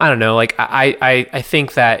 I don't know, like I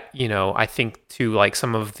think that, you know, I think to like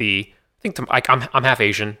some of I'm half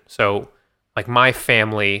Asian, so like my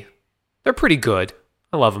family, they're pretty good.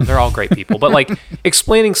 I love them. They're all great people. But like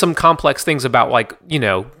explaining some complex things about like, you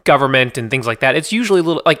know, government and things like that, it's usually a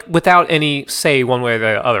little like without any say one way or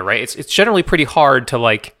the other, right? It's generally pretty hard to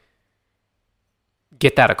like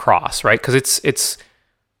get that across, right? Because it's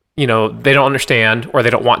you know, they don't understand or they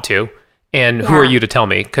don't want to. And who are you to tell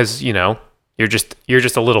me? Because, you know, you're just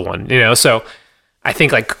a little one, you know? So I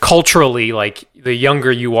think like culturally, like the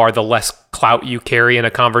younger you are, the less clout you carry in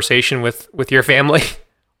a conversation with your family.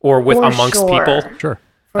 Or amongst people. Sure.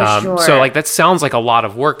 So like that sounds like a lot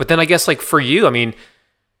of work. But then I guess like for you, I mean,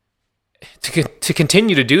 to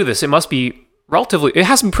continue to do this, it must be it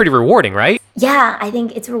has been pretty rewarding, right? Yeah, I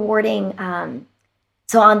think it's rewarding.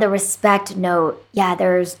 So on the respect note, yeah,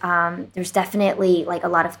 there's definitely like a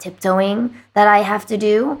lot of tiptoeing that I have to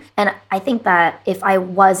do. And I think that if I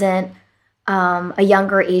wasn't a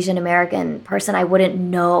younger Asian American person, I wouldn't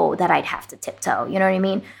know that I'd have to tiptoe. You know what I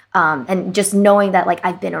mean? And just knowing that like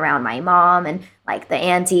I've been around my mom and like the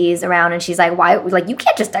aunties around, and she's like, why, like, you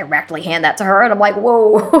can't just directly hand that to her. And I'm like,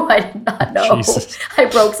 whoa, I did not know. Jesus. I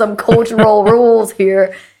broke some cultural rules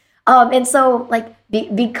here. And so like,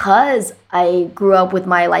 because I grew up with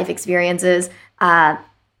my life experiences,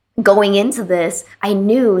 going into this, I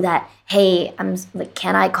knew that, hey, I'm like,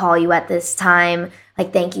 can I call you at this time?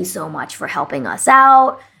 Like, thank you so much for helping us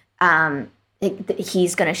out.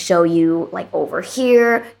 He's going to show you like over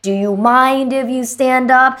here. Do you mind if you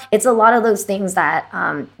stand up? It's a lot of those things that,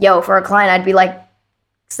 for a client, I'd be like,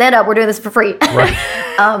 stand up, we're doing this for free. Right.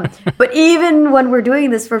 But even when we're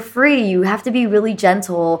doing this for free, you have to be really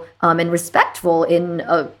gentle and respectful in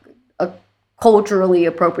a culturally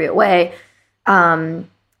appropriate way. And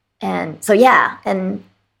so, yeah.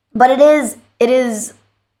 But it is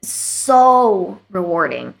so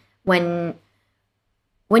rewarding when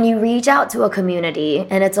you reach out to a community,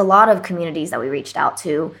 and it's a lot of communities that we reached out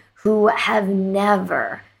to who have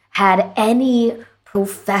never had any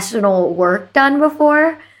professional work done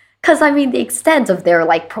before. Because, I mean, the extent of their,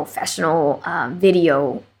 like, professional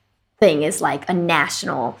video thing is, like, a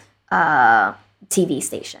national TV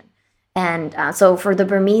station. And so for the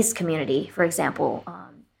Burmese community, for example,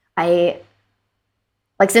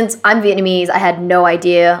 since I'm Vietnamese, I had no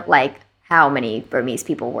idea, like, how many Burmese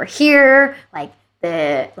people were here, like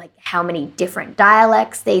how many different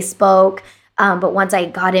dialects they spoke. But once I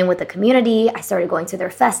got in with the community, I started going to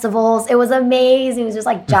their festivals. It was amazing. It was just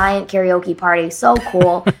like giant karaoke party. So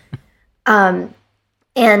cool.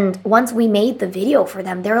 And once we made the video for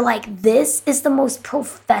them, they're like, this is the most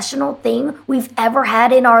professional thing we've ever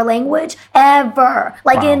had in our language ever,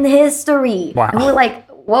 like in history. Wow. And we're like,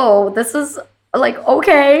 whoa, this is like,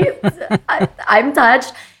 okay, I'm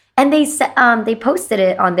touched. And they posted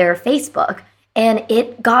it on their Facebook, and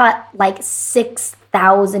it got like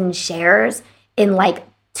 6,000 shares in like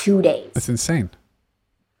 2 days. That's insane.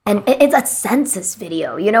 And it's a census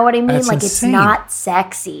video. You know what I mean? That's like insane. It's not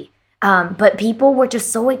sexy. But people were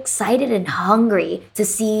just so excited and hungry to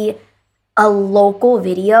see a local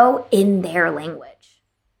video in their language.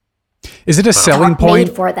 Is it a selling point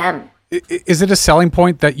made for them? Is it a selling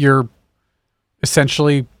point that you're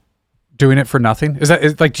essentially doing it for nothing?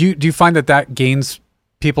 Do you find that gains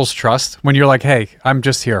people's trust when you're like, hey, I'm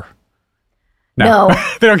just here? No.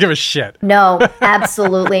 They don't give a shit. No,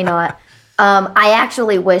 absolutely not. I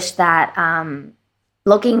actually wish that,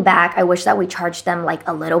 looking back, I wish that we charged them like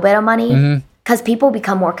a little bit of money, because people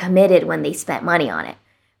become more committed when they spent money on it.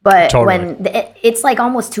 But when it's like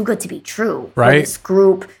almost too good to be true for this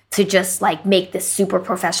group to just like make this super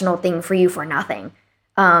professional thing for you for nothing.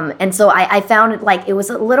 And so I found it like it was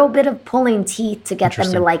a little bit of pulling teeth to get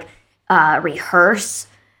them to like rehearse.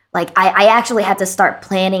 Like I actually had to start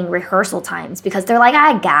planning rehearsal times because they're like,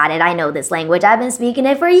 I got it. I know this language. I've been speaking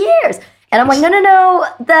it for years. And I'm like, no,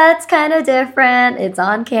 that's kind of different. It's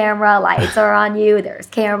on camera. Lights are on you. There's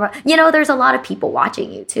camera. You know, there's a lot of people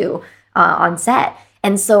watching you too on set.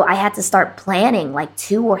 And so I had to start planning like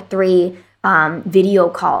 2 or 3 video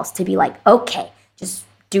calls to be like, okay, just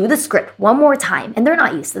do the script one more time. And they're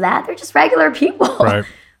not used to that. They're just regular people. Right.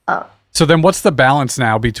 So then what's the balance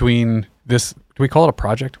now between this? Do we call it a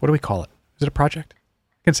project? What do we call it? Is it a project?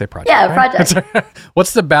 I can say project. Yeah, right? project.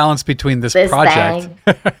 What's the balance between this project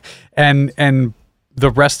and the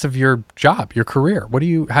rest of your job, your career?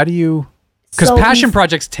 How do you, because passion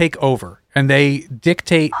projects take over and they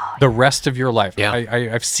dictate the rest of your life. Yeah.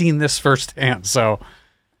 I've seen this firsthand. So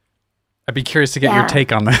I'd be curious to get your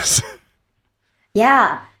take on this.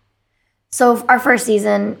 Yeah. So our first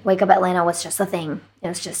season, Wake Up Atlanta, was just a thing. It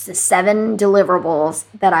was just the 7 deliverables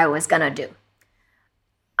that I was going to do.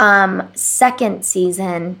 Second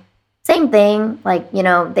season, same thing. Like, you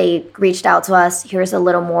know, they reached out to us. Here's a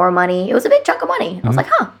little more money. It was a big chunk of money. I was like,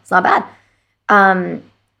 it's not bad.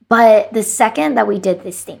 But the second that we did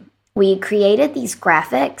this thing, we created these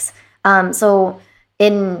graphics. So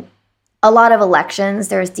in a lot of elections,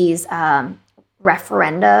 there's these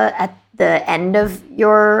referenda at the end of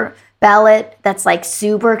your ballot that's like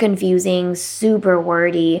super confusing, super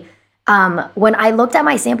wordy. When I looked at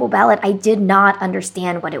my sample ballot, I did not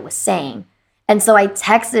understand what it was saying. And so I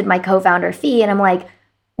texted my co-founder, Fee, and I'm like,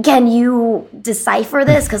 can you decipher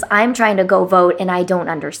this? Because I'm trying to go vote and I don't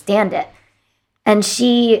understand it. And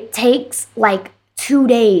she takes like 2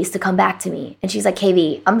 days to come back to me. And she's like,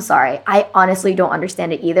 KV, I'm sorry. I honestly don't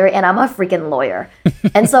understand it either. And I'm a freaking lawyer.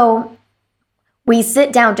 And so we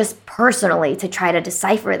sit down just personally to try to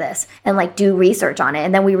decipher this and like do research on it.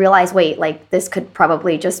 And then we realize, wait, like this could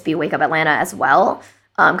probably just be Wake Up Atlanta as well.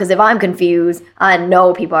 Because if I'm confused, I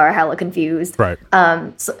know people are hella confused. Right.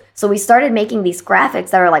 So we started making these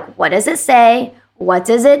graphics that are like, what does it say? What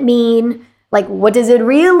does it mean? Like, what does it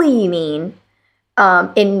really mean?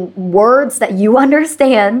 In words that you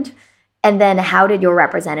understand. And then how did your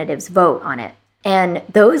representatives vote on it? And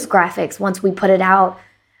those graphics, once we put it out,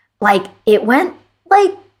 like it went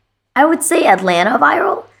like, I would say Atlanta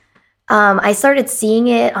viral. I started seeing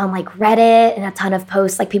it on like Reddit and a ton of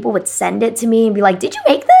posts. Like people would send it to me and be like, did you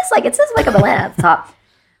make this? Like it says Wake Up Atlanta at the top.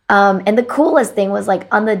 And the coolest thing was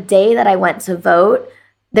like on the day that I went to vote,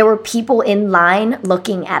 there were people in line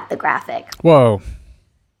looking at the graphic. Whoa.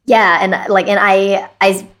 Yeah. And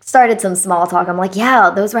I started some small talk. I'm like, yeah,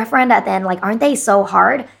 those referenda at the end, like, aren't they so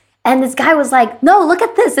hard? And this guy was like, no, look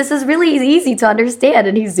at this. This is really easy to understand.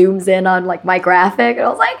 And he zooms in on like my graphic. And I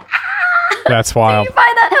was like, that's wild. Do you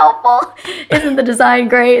find that helpful? Isn't the design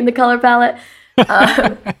great and the color palette?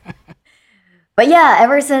 But yeah,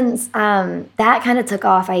 ever since that kind of took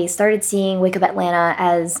off, I started seeing Wake Up Atlanta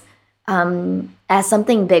as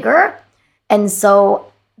something bigger. And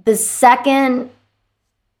so the second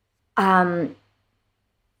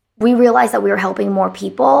we realized that we were helping more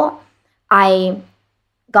people, I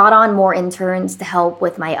got on more interns to help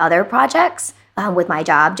with my other projects, with my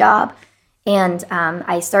job. And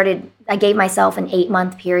I gave myself an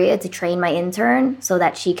 8-month period to train my intern so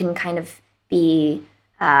that she can kind of be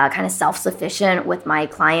kind of self-sufficient with my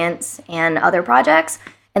clients and other projects.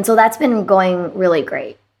 And so that's been going really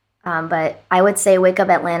great. But I would say Wake Up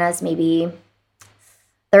Atlanta is maybe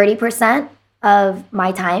 30% of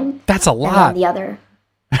my time. That's a lot. And the other,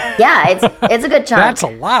 yeah, it's a good chunk. That's a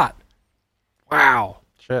lot. Wow.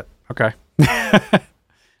 Shit. Okay.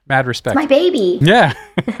 Mad respect. It's my baby. Yeah.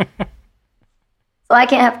 So I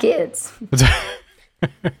can't have kids.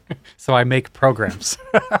 So I make programs.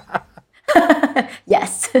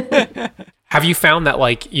 Yes. Have you found that,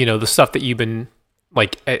 like, you know, the stuff that you've been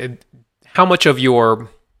like, how much of your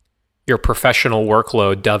professional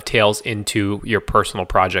workload dovetails into your personal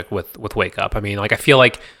project with Wake Up? I mean, like, I feel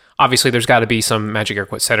like obviously there's got to be some magic air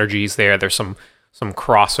quote synergies there. There's some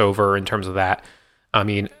crossover in terms of that. I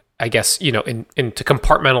mean, I guess, you know, in to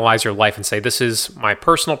compartmentalize your life and say, this is my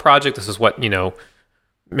personal project. This is what, you know,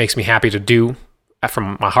 makes me happy to do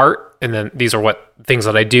from my heart. And then these are what things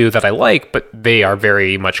that I do that I like, but they are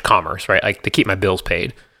very much commerce, right? Like to keep my bills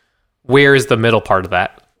paid. Where is the middle part of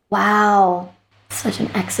that? Wow. Such an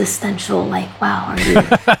existential, like, wow, are you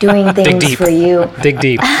doing things for you? Dig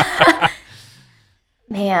deep.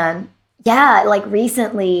 Man. Yeah, like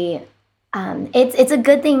recently, it's a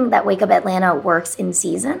good thing that Wake Up Atlanta works in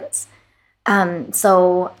seasons.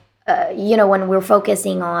 So, when we're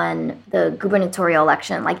focusing on the gubernatorial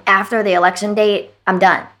election, like after the election date, I'm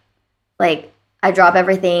done. Like I drop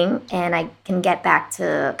everything and I can get back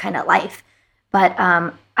to kind of life. But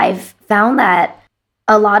I've found that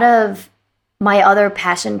a lot of my other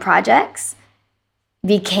passion projects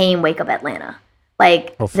became Wake Up Atlanta.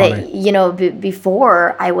 Like,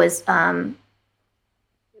 before I was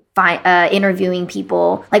interviewing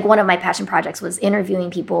people. Like one of my passion projects was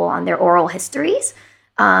interviewing people on their oral histories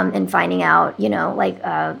and finding out,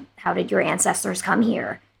 how did your ancestors come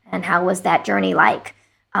here and how was that journey like?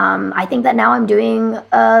 I think that now I'm doing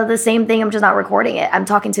the same thing. I'm just not recording it. I'm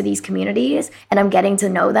talking to these communities and I'm getting to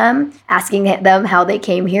know them, asking them how they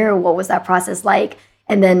came here, what was that process like,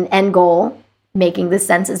 and then end goal, making the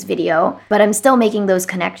census video. But I'm still making those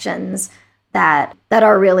connections that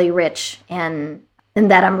are really rich and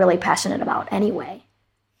that I'm really passionate about anyway.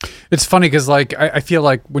 It's funny because I feel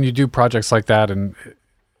like when you do projects like that and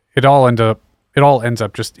it all ends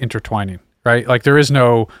up just intertwining, right? Like there is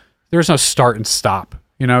no start and stop.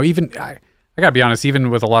 Even I gotta be honest,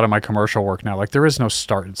 even with a lot of my commercial work now, like there is no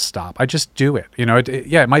start and stop. I just do it.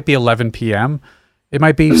 It might be 11 p.m. It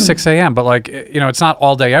might be 6 a.m., but it's not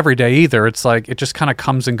all day, every day either. It's like, it just kind of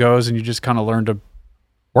comes and goes and you just kind of learn to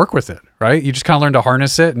work with it, right? You just kind of learn to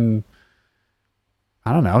harness it and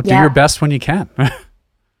I don't know, do your best when you can.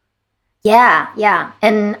 Yeah.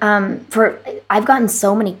 And I've gotten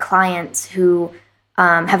so many clients who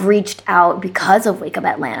have reached out because of Wake Up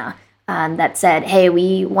Atlanta. That said, hey,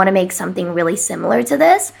 we want to make something really similar to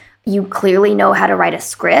this. You clearly know how to write a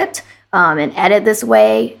script and edit this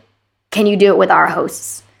way. Can you do it with our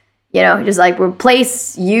hosts? Just like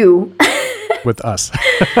replace you with us.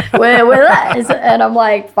 with us. And I'm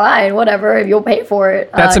like, fine, whatever, if you'll pay for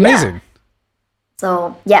it. That's amazing.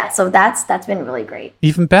 So that's been really great.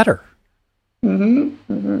 Even better.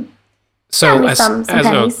 So as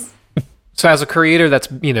a creator that's,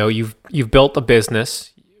 you've built a business,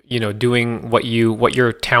 doing what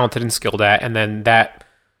you're talented and skilled at, and then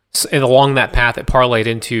and along that path, it parlayed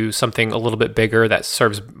into something a little bit bigger that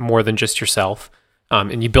serves more than just yourself.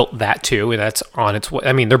 And you built that too, and that's on its way.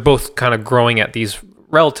 I mean, they're both kind of growing at these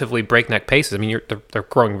relatively breakneck paces. I mean, they're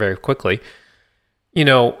growing very quickly.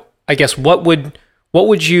 I guess what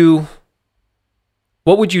would you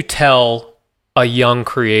tell a young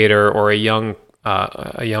creator or a young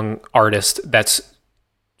artist that's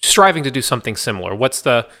striving to do something similar?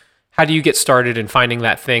 How do you get started in finding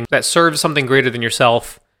that thing that serves something greater than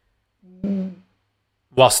yourself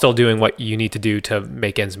while still doing what you need to do to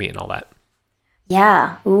make ends meet and all that?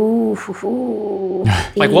 Yeah. Ooh.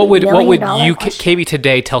 Like what would you, KB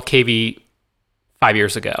today, tell KB 5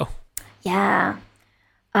 years ago? Yeah.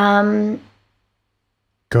 Go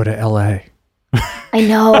to LA. I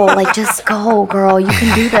know, just go, girl. You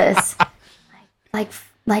can do this. Like,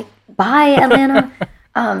 bye, Atlanta.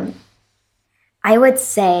 I would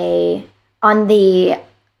say on the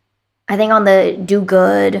do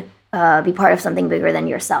good, be part of something bigger than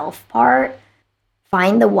yourself part,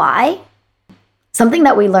 find the why. Something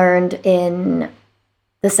that we learned in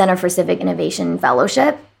the Center for Civic Innovation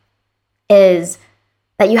Fellowship is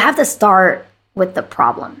that you have to start with the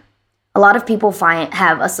problem. A lot of people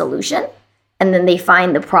have a solution and then they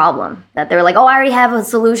find the problem that they're like, oh, I already have a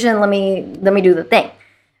solution. Let me do the thing.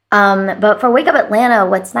 But for Wake Up Atlanta,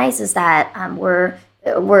 what's nice is that we're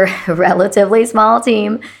a relatively small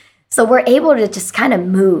team. So we're able to just kind of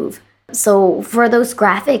move. So for those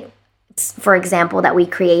graphics, for example, that we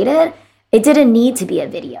created, it didn't need to be a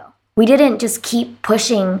video. We didn't just keep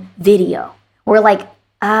pushing video. We're like,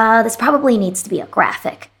 this probably needs to be a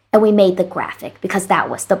graphic. And we made the graphic because that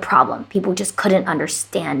was the problem. People just couldn't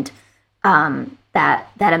understand that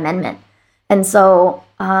amendment. And so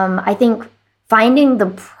I think finding the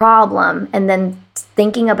problem and then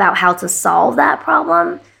thinking about how to solve that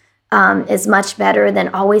problem is much better than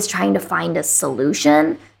always trying to find a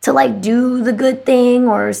solution to do the good thing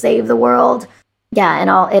or save the world. Yeah, and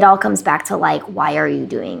it all comes back to why are you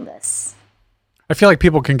doing this? I feel like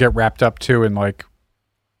people can get wrapped up too in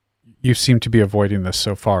you seem to be avoiding this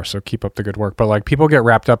so far, so keep up the good work. But people get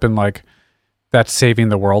wrapped up in that saving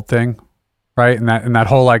the world thing, right? And that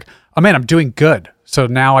whole oh man, I'm doing good. So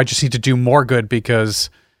now I just need to do more good because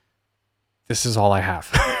this is all I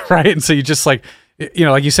have, right? And so you just like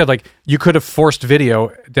you said, you could have forced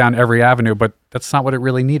video down every avenue, but that's not what it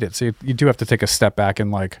really needed. So you do have to take a step back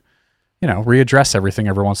and readdress everything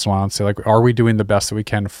every once in a while and say are we doing the best that we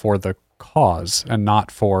can for the cause and not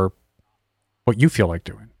for what you feel like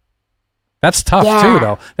doing? That's tough too,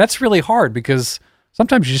 though. That's really hard because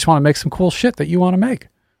sometimes you just want to make some cool shit that you want to make.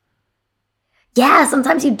 Yeah,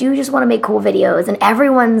 sometimes you do just want to make cool videos and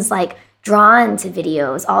everyone's drawn to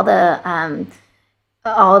videos.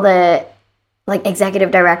 All the like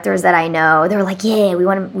executive directors that I know, they're like, yeah, we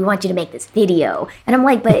want you to make this video. And I'm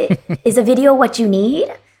like, but is a video what you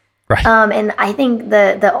need? Right. And I think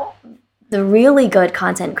the really good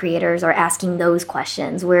content creators are asking those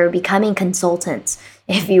questions. We're becoming consultants,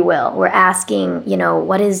 if you will. We're asking,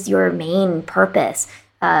 what is your main purpose?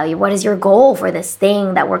 What is your goal for this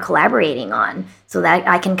thing that we're collaborating on, so that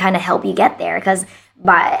I can kind of help you get there? Because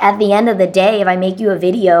at the end of the day, if I make you a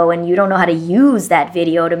video and you don't know how to use that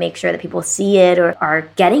video to make sure that people see it or are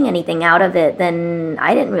getting anything out of it, then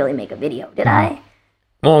I didn't really make a video, did I?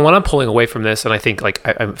 Well, when I'm pulling away from this, and I think like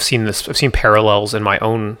I've seen parallels in my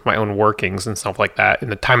own workings and stuff like that in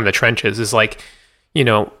the time in the trenches, is like,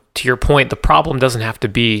 to your point, the problem doesn't have to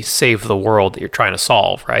be save the world that you're trying to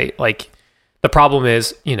solve, right? Like the problem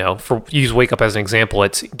is, use Wake Up as an example,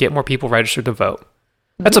 it's get more people registered to vote.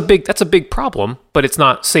 That's a big problem, but it's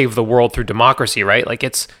not save the world through democracy, right? Like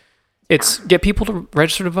it's get people to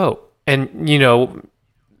register to vote. And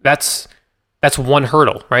that's one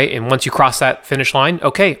hurdle, right? And once you cross that finish line,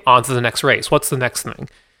 okay, on to the next race. What's the next thing?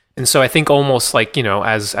 And so I think almost like,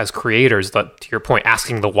 as creators, to your point,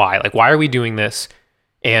 asking the why, like, why are we doing this?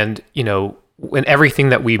 And, when everything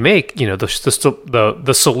that we make,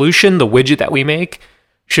 the solution, the widget that we make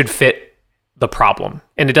should fit the problem.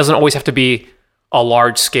 And it doesn't always have to be a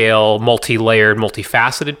large scale, multi-layered,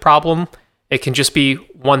 multifaceted problem. It can just be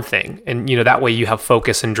one thing. And, that way you have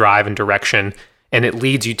focus and drive and direction, and it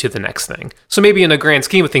leads you to the next thing. So maybe in a grand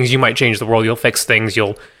scheme of things, you might change the world, you'll fix things,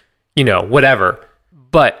 you'll, whatever.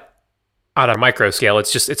 But on a micro scale,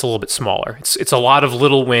 it's a little bit smaller. It's a lot of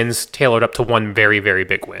little wins tailored up to one very, very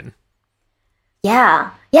big win.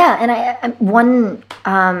 Yeah. And one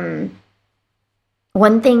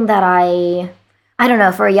thing that I don't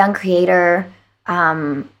know, for a young creator,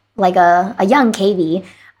 like a young KV,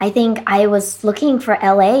 I think I was looking for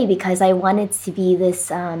LA because I wanted to be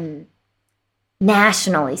this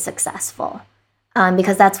nationally successful,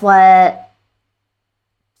 because that's what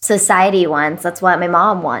society wants. That's what my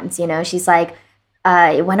mom wants. She's like,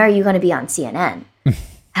 when are you going to be on CNN?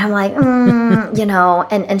 And I'm like,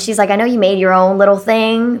 and she's like, I know you made your own little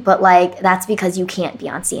thing, but like, that's because you can't be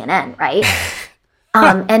on CNN, right?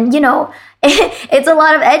 And it's a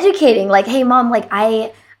lot of educating. Like, hey, mom, like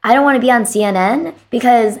I don't want to be on CNN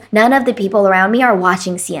because none of the people around me are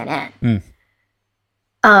watching CNN.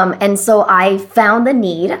 And so I found the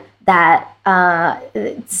need that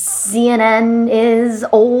CNN is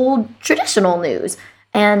old traditional news,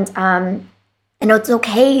 and it's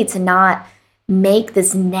okay to not make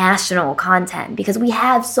this national content because we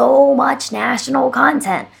have so much national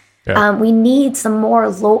content. Yeah. We need some more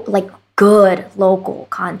good local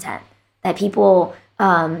content that people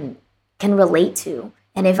can relate to.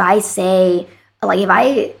 And if I say, if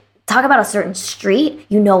I talk about a certain street,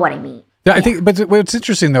 you know what I mean. Yeah, I think, but what's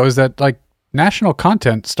interesting though is that national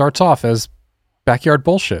content starts off as backyard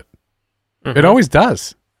bullshit. Mm-hmm. It always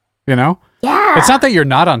does, Yeah. It's not that you're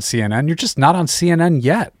not on CNN, you're just not on CNN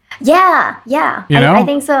yet. Yeah. I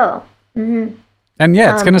think so. Mm-hmm. And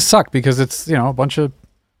yeah, it's going to suck because it's, a bunch of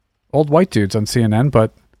old white dudes on CNN,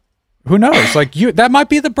 but who knows? That might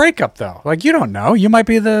be the breakup though. You don't know. You might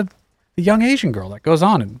be the young Asian girl that goes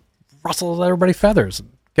on and rustles everybody feathers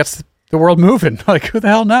and gets the world moving. Who the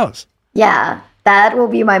hell knows? Yeah, that will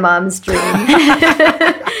be my mom's dream.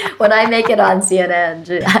 When I make it on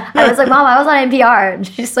CNN. I was like, Mom, I was on NPR. And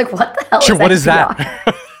she's like, what the hell is what NPR? Is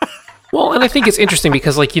that? Well, and I think it's interesting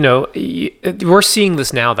because, we're seeing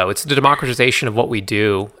this now, though. It's the democratization of what we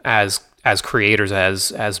do as creators,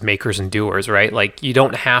 as makers and doers, right? You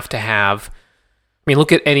don't have to have...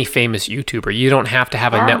 look at any famous YouTuber. You don't have to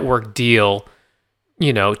have a network deal,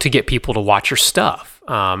 to get people to watch your stuff.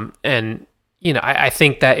 I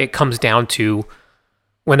think that it comes down to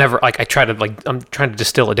whenever, I'm trying to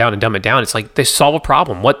distill it down and dumb it down. It's they solve a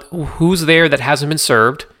problem. Who's there that hasn't been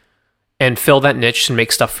served, and fill that niche and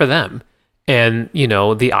make stuff for them. And,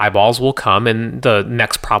 the eyeballs will come and the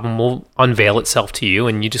next problem will unveil itself to you,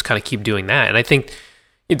 and you just kind of keep doing that. And I think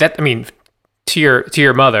that, to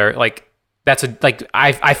your mother, that's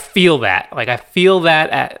I feel that. I feel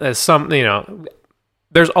that as some,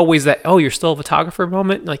 there's always that, oh, you're still a photographer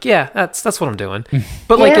moment. Yeah, that's what I'm doing.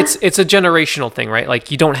 But it's a generational thing,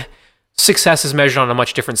 right? You don't, success is measured on a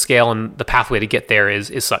much different scale, and the pathway to get there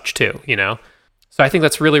is such too, So I think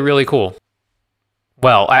that's really, really cool.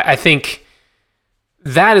 Well, I think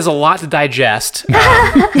that is a lot to digest.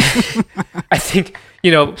 I think,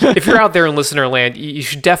 if you're out there in listener land, you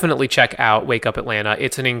should definitely check out Wake Up Atlanta.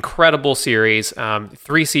 It's an incredible series,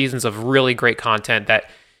 3 seasons of really great content that,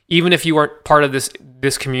 even if you aren't part of this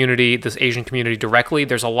community, this Asian community directly,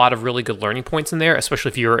 there's a lot of really good learning points in there, especially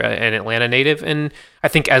if you're an Atlanta native. And I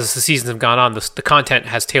think as the seasons have gone on, the content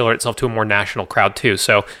has tailored itself to a more national crowd too.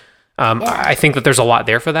 So I think that there's a lot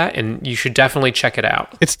there for that, and you should definitely check it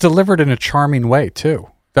out. It's delivered in a charming way too.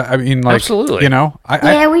 I mean, like, absolutely. You know,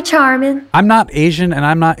 we charming. I'm not Asian and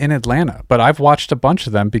I'm not in Atlanta, but I've watched a bunch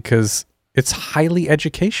of them because it's highly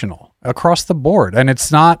educational across the board, and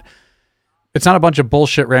it's not a bunch of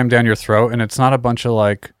bullshit rammed down your throat, and it's not a bunch of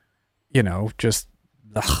like, you know, just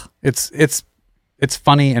it's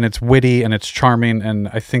funny and it's witty and it's charming, and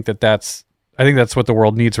I think that's what the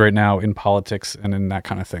world needs right now in politics and in that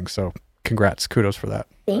kind of thing. So kudos for that.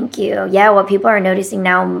 Thank you. Yeah, what people are noticing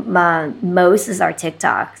now most is our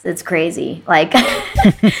TikToks. It's crazy. Like,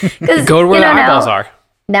 go to where the eyeballs are.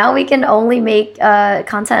 Now we can only make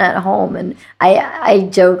content at home. And I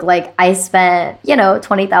joke, like, I spent,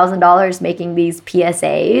 $20,000 making these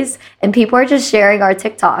PSAs, and people are just sharing our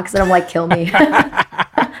TikToks. And I'm like, kill me.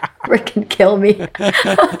 Freaking kill me.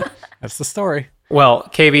 That's the story. Well,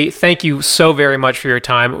 KB, thank you so very much for your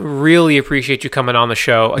time. Really appreciate you coming on the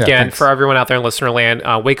show. Again, for everyone out there in listener land,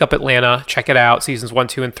 Wake Up Atlanta, check it out, seasons 1,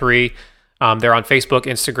 2, and 3. They're on Facebook,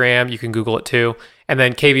 Instagram. You can Google it too. And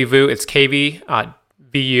then KB Vu, it's kvvu.com.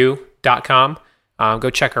 Go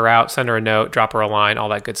check her out, send her a note, drop her a line, all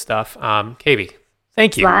that good stuff. KB,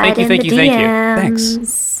 thank you. Thank you.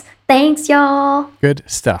 Thanks. Thanks, y'all. Good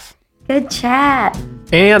stuff. Good chat.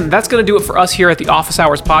 And that's going to do it for us here at the Office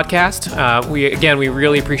Hours Podcast. We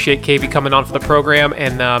really appreciate KB coming on for the program.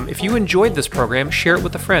 And if you enjoyed this program, share it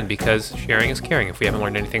with a friend, because sharing is caring if we haven't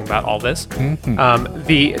learned anything about all this. Mm-hmm.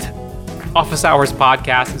 The Office Hours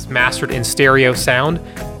Podcast is mastered in stereo sound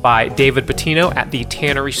by David Bettino at the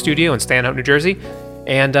Tannery Studio in Stanhope, New Jersey.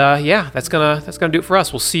 And that's gonna do it for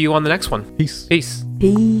us. We'll see you on the next one. Peace. Peace.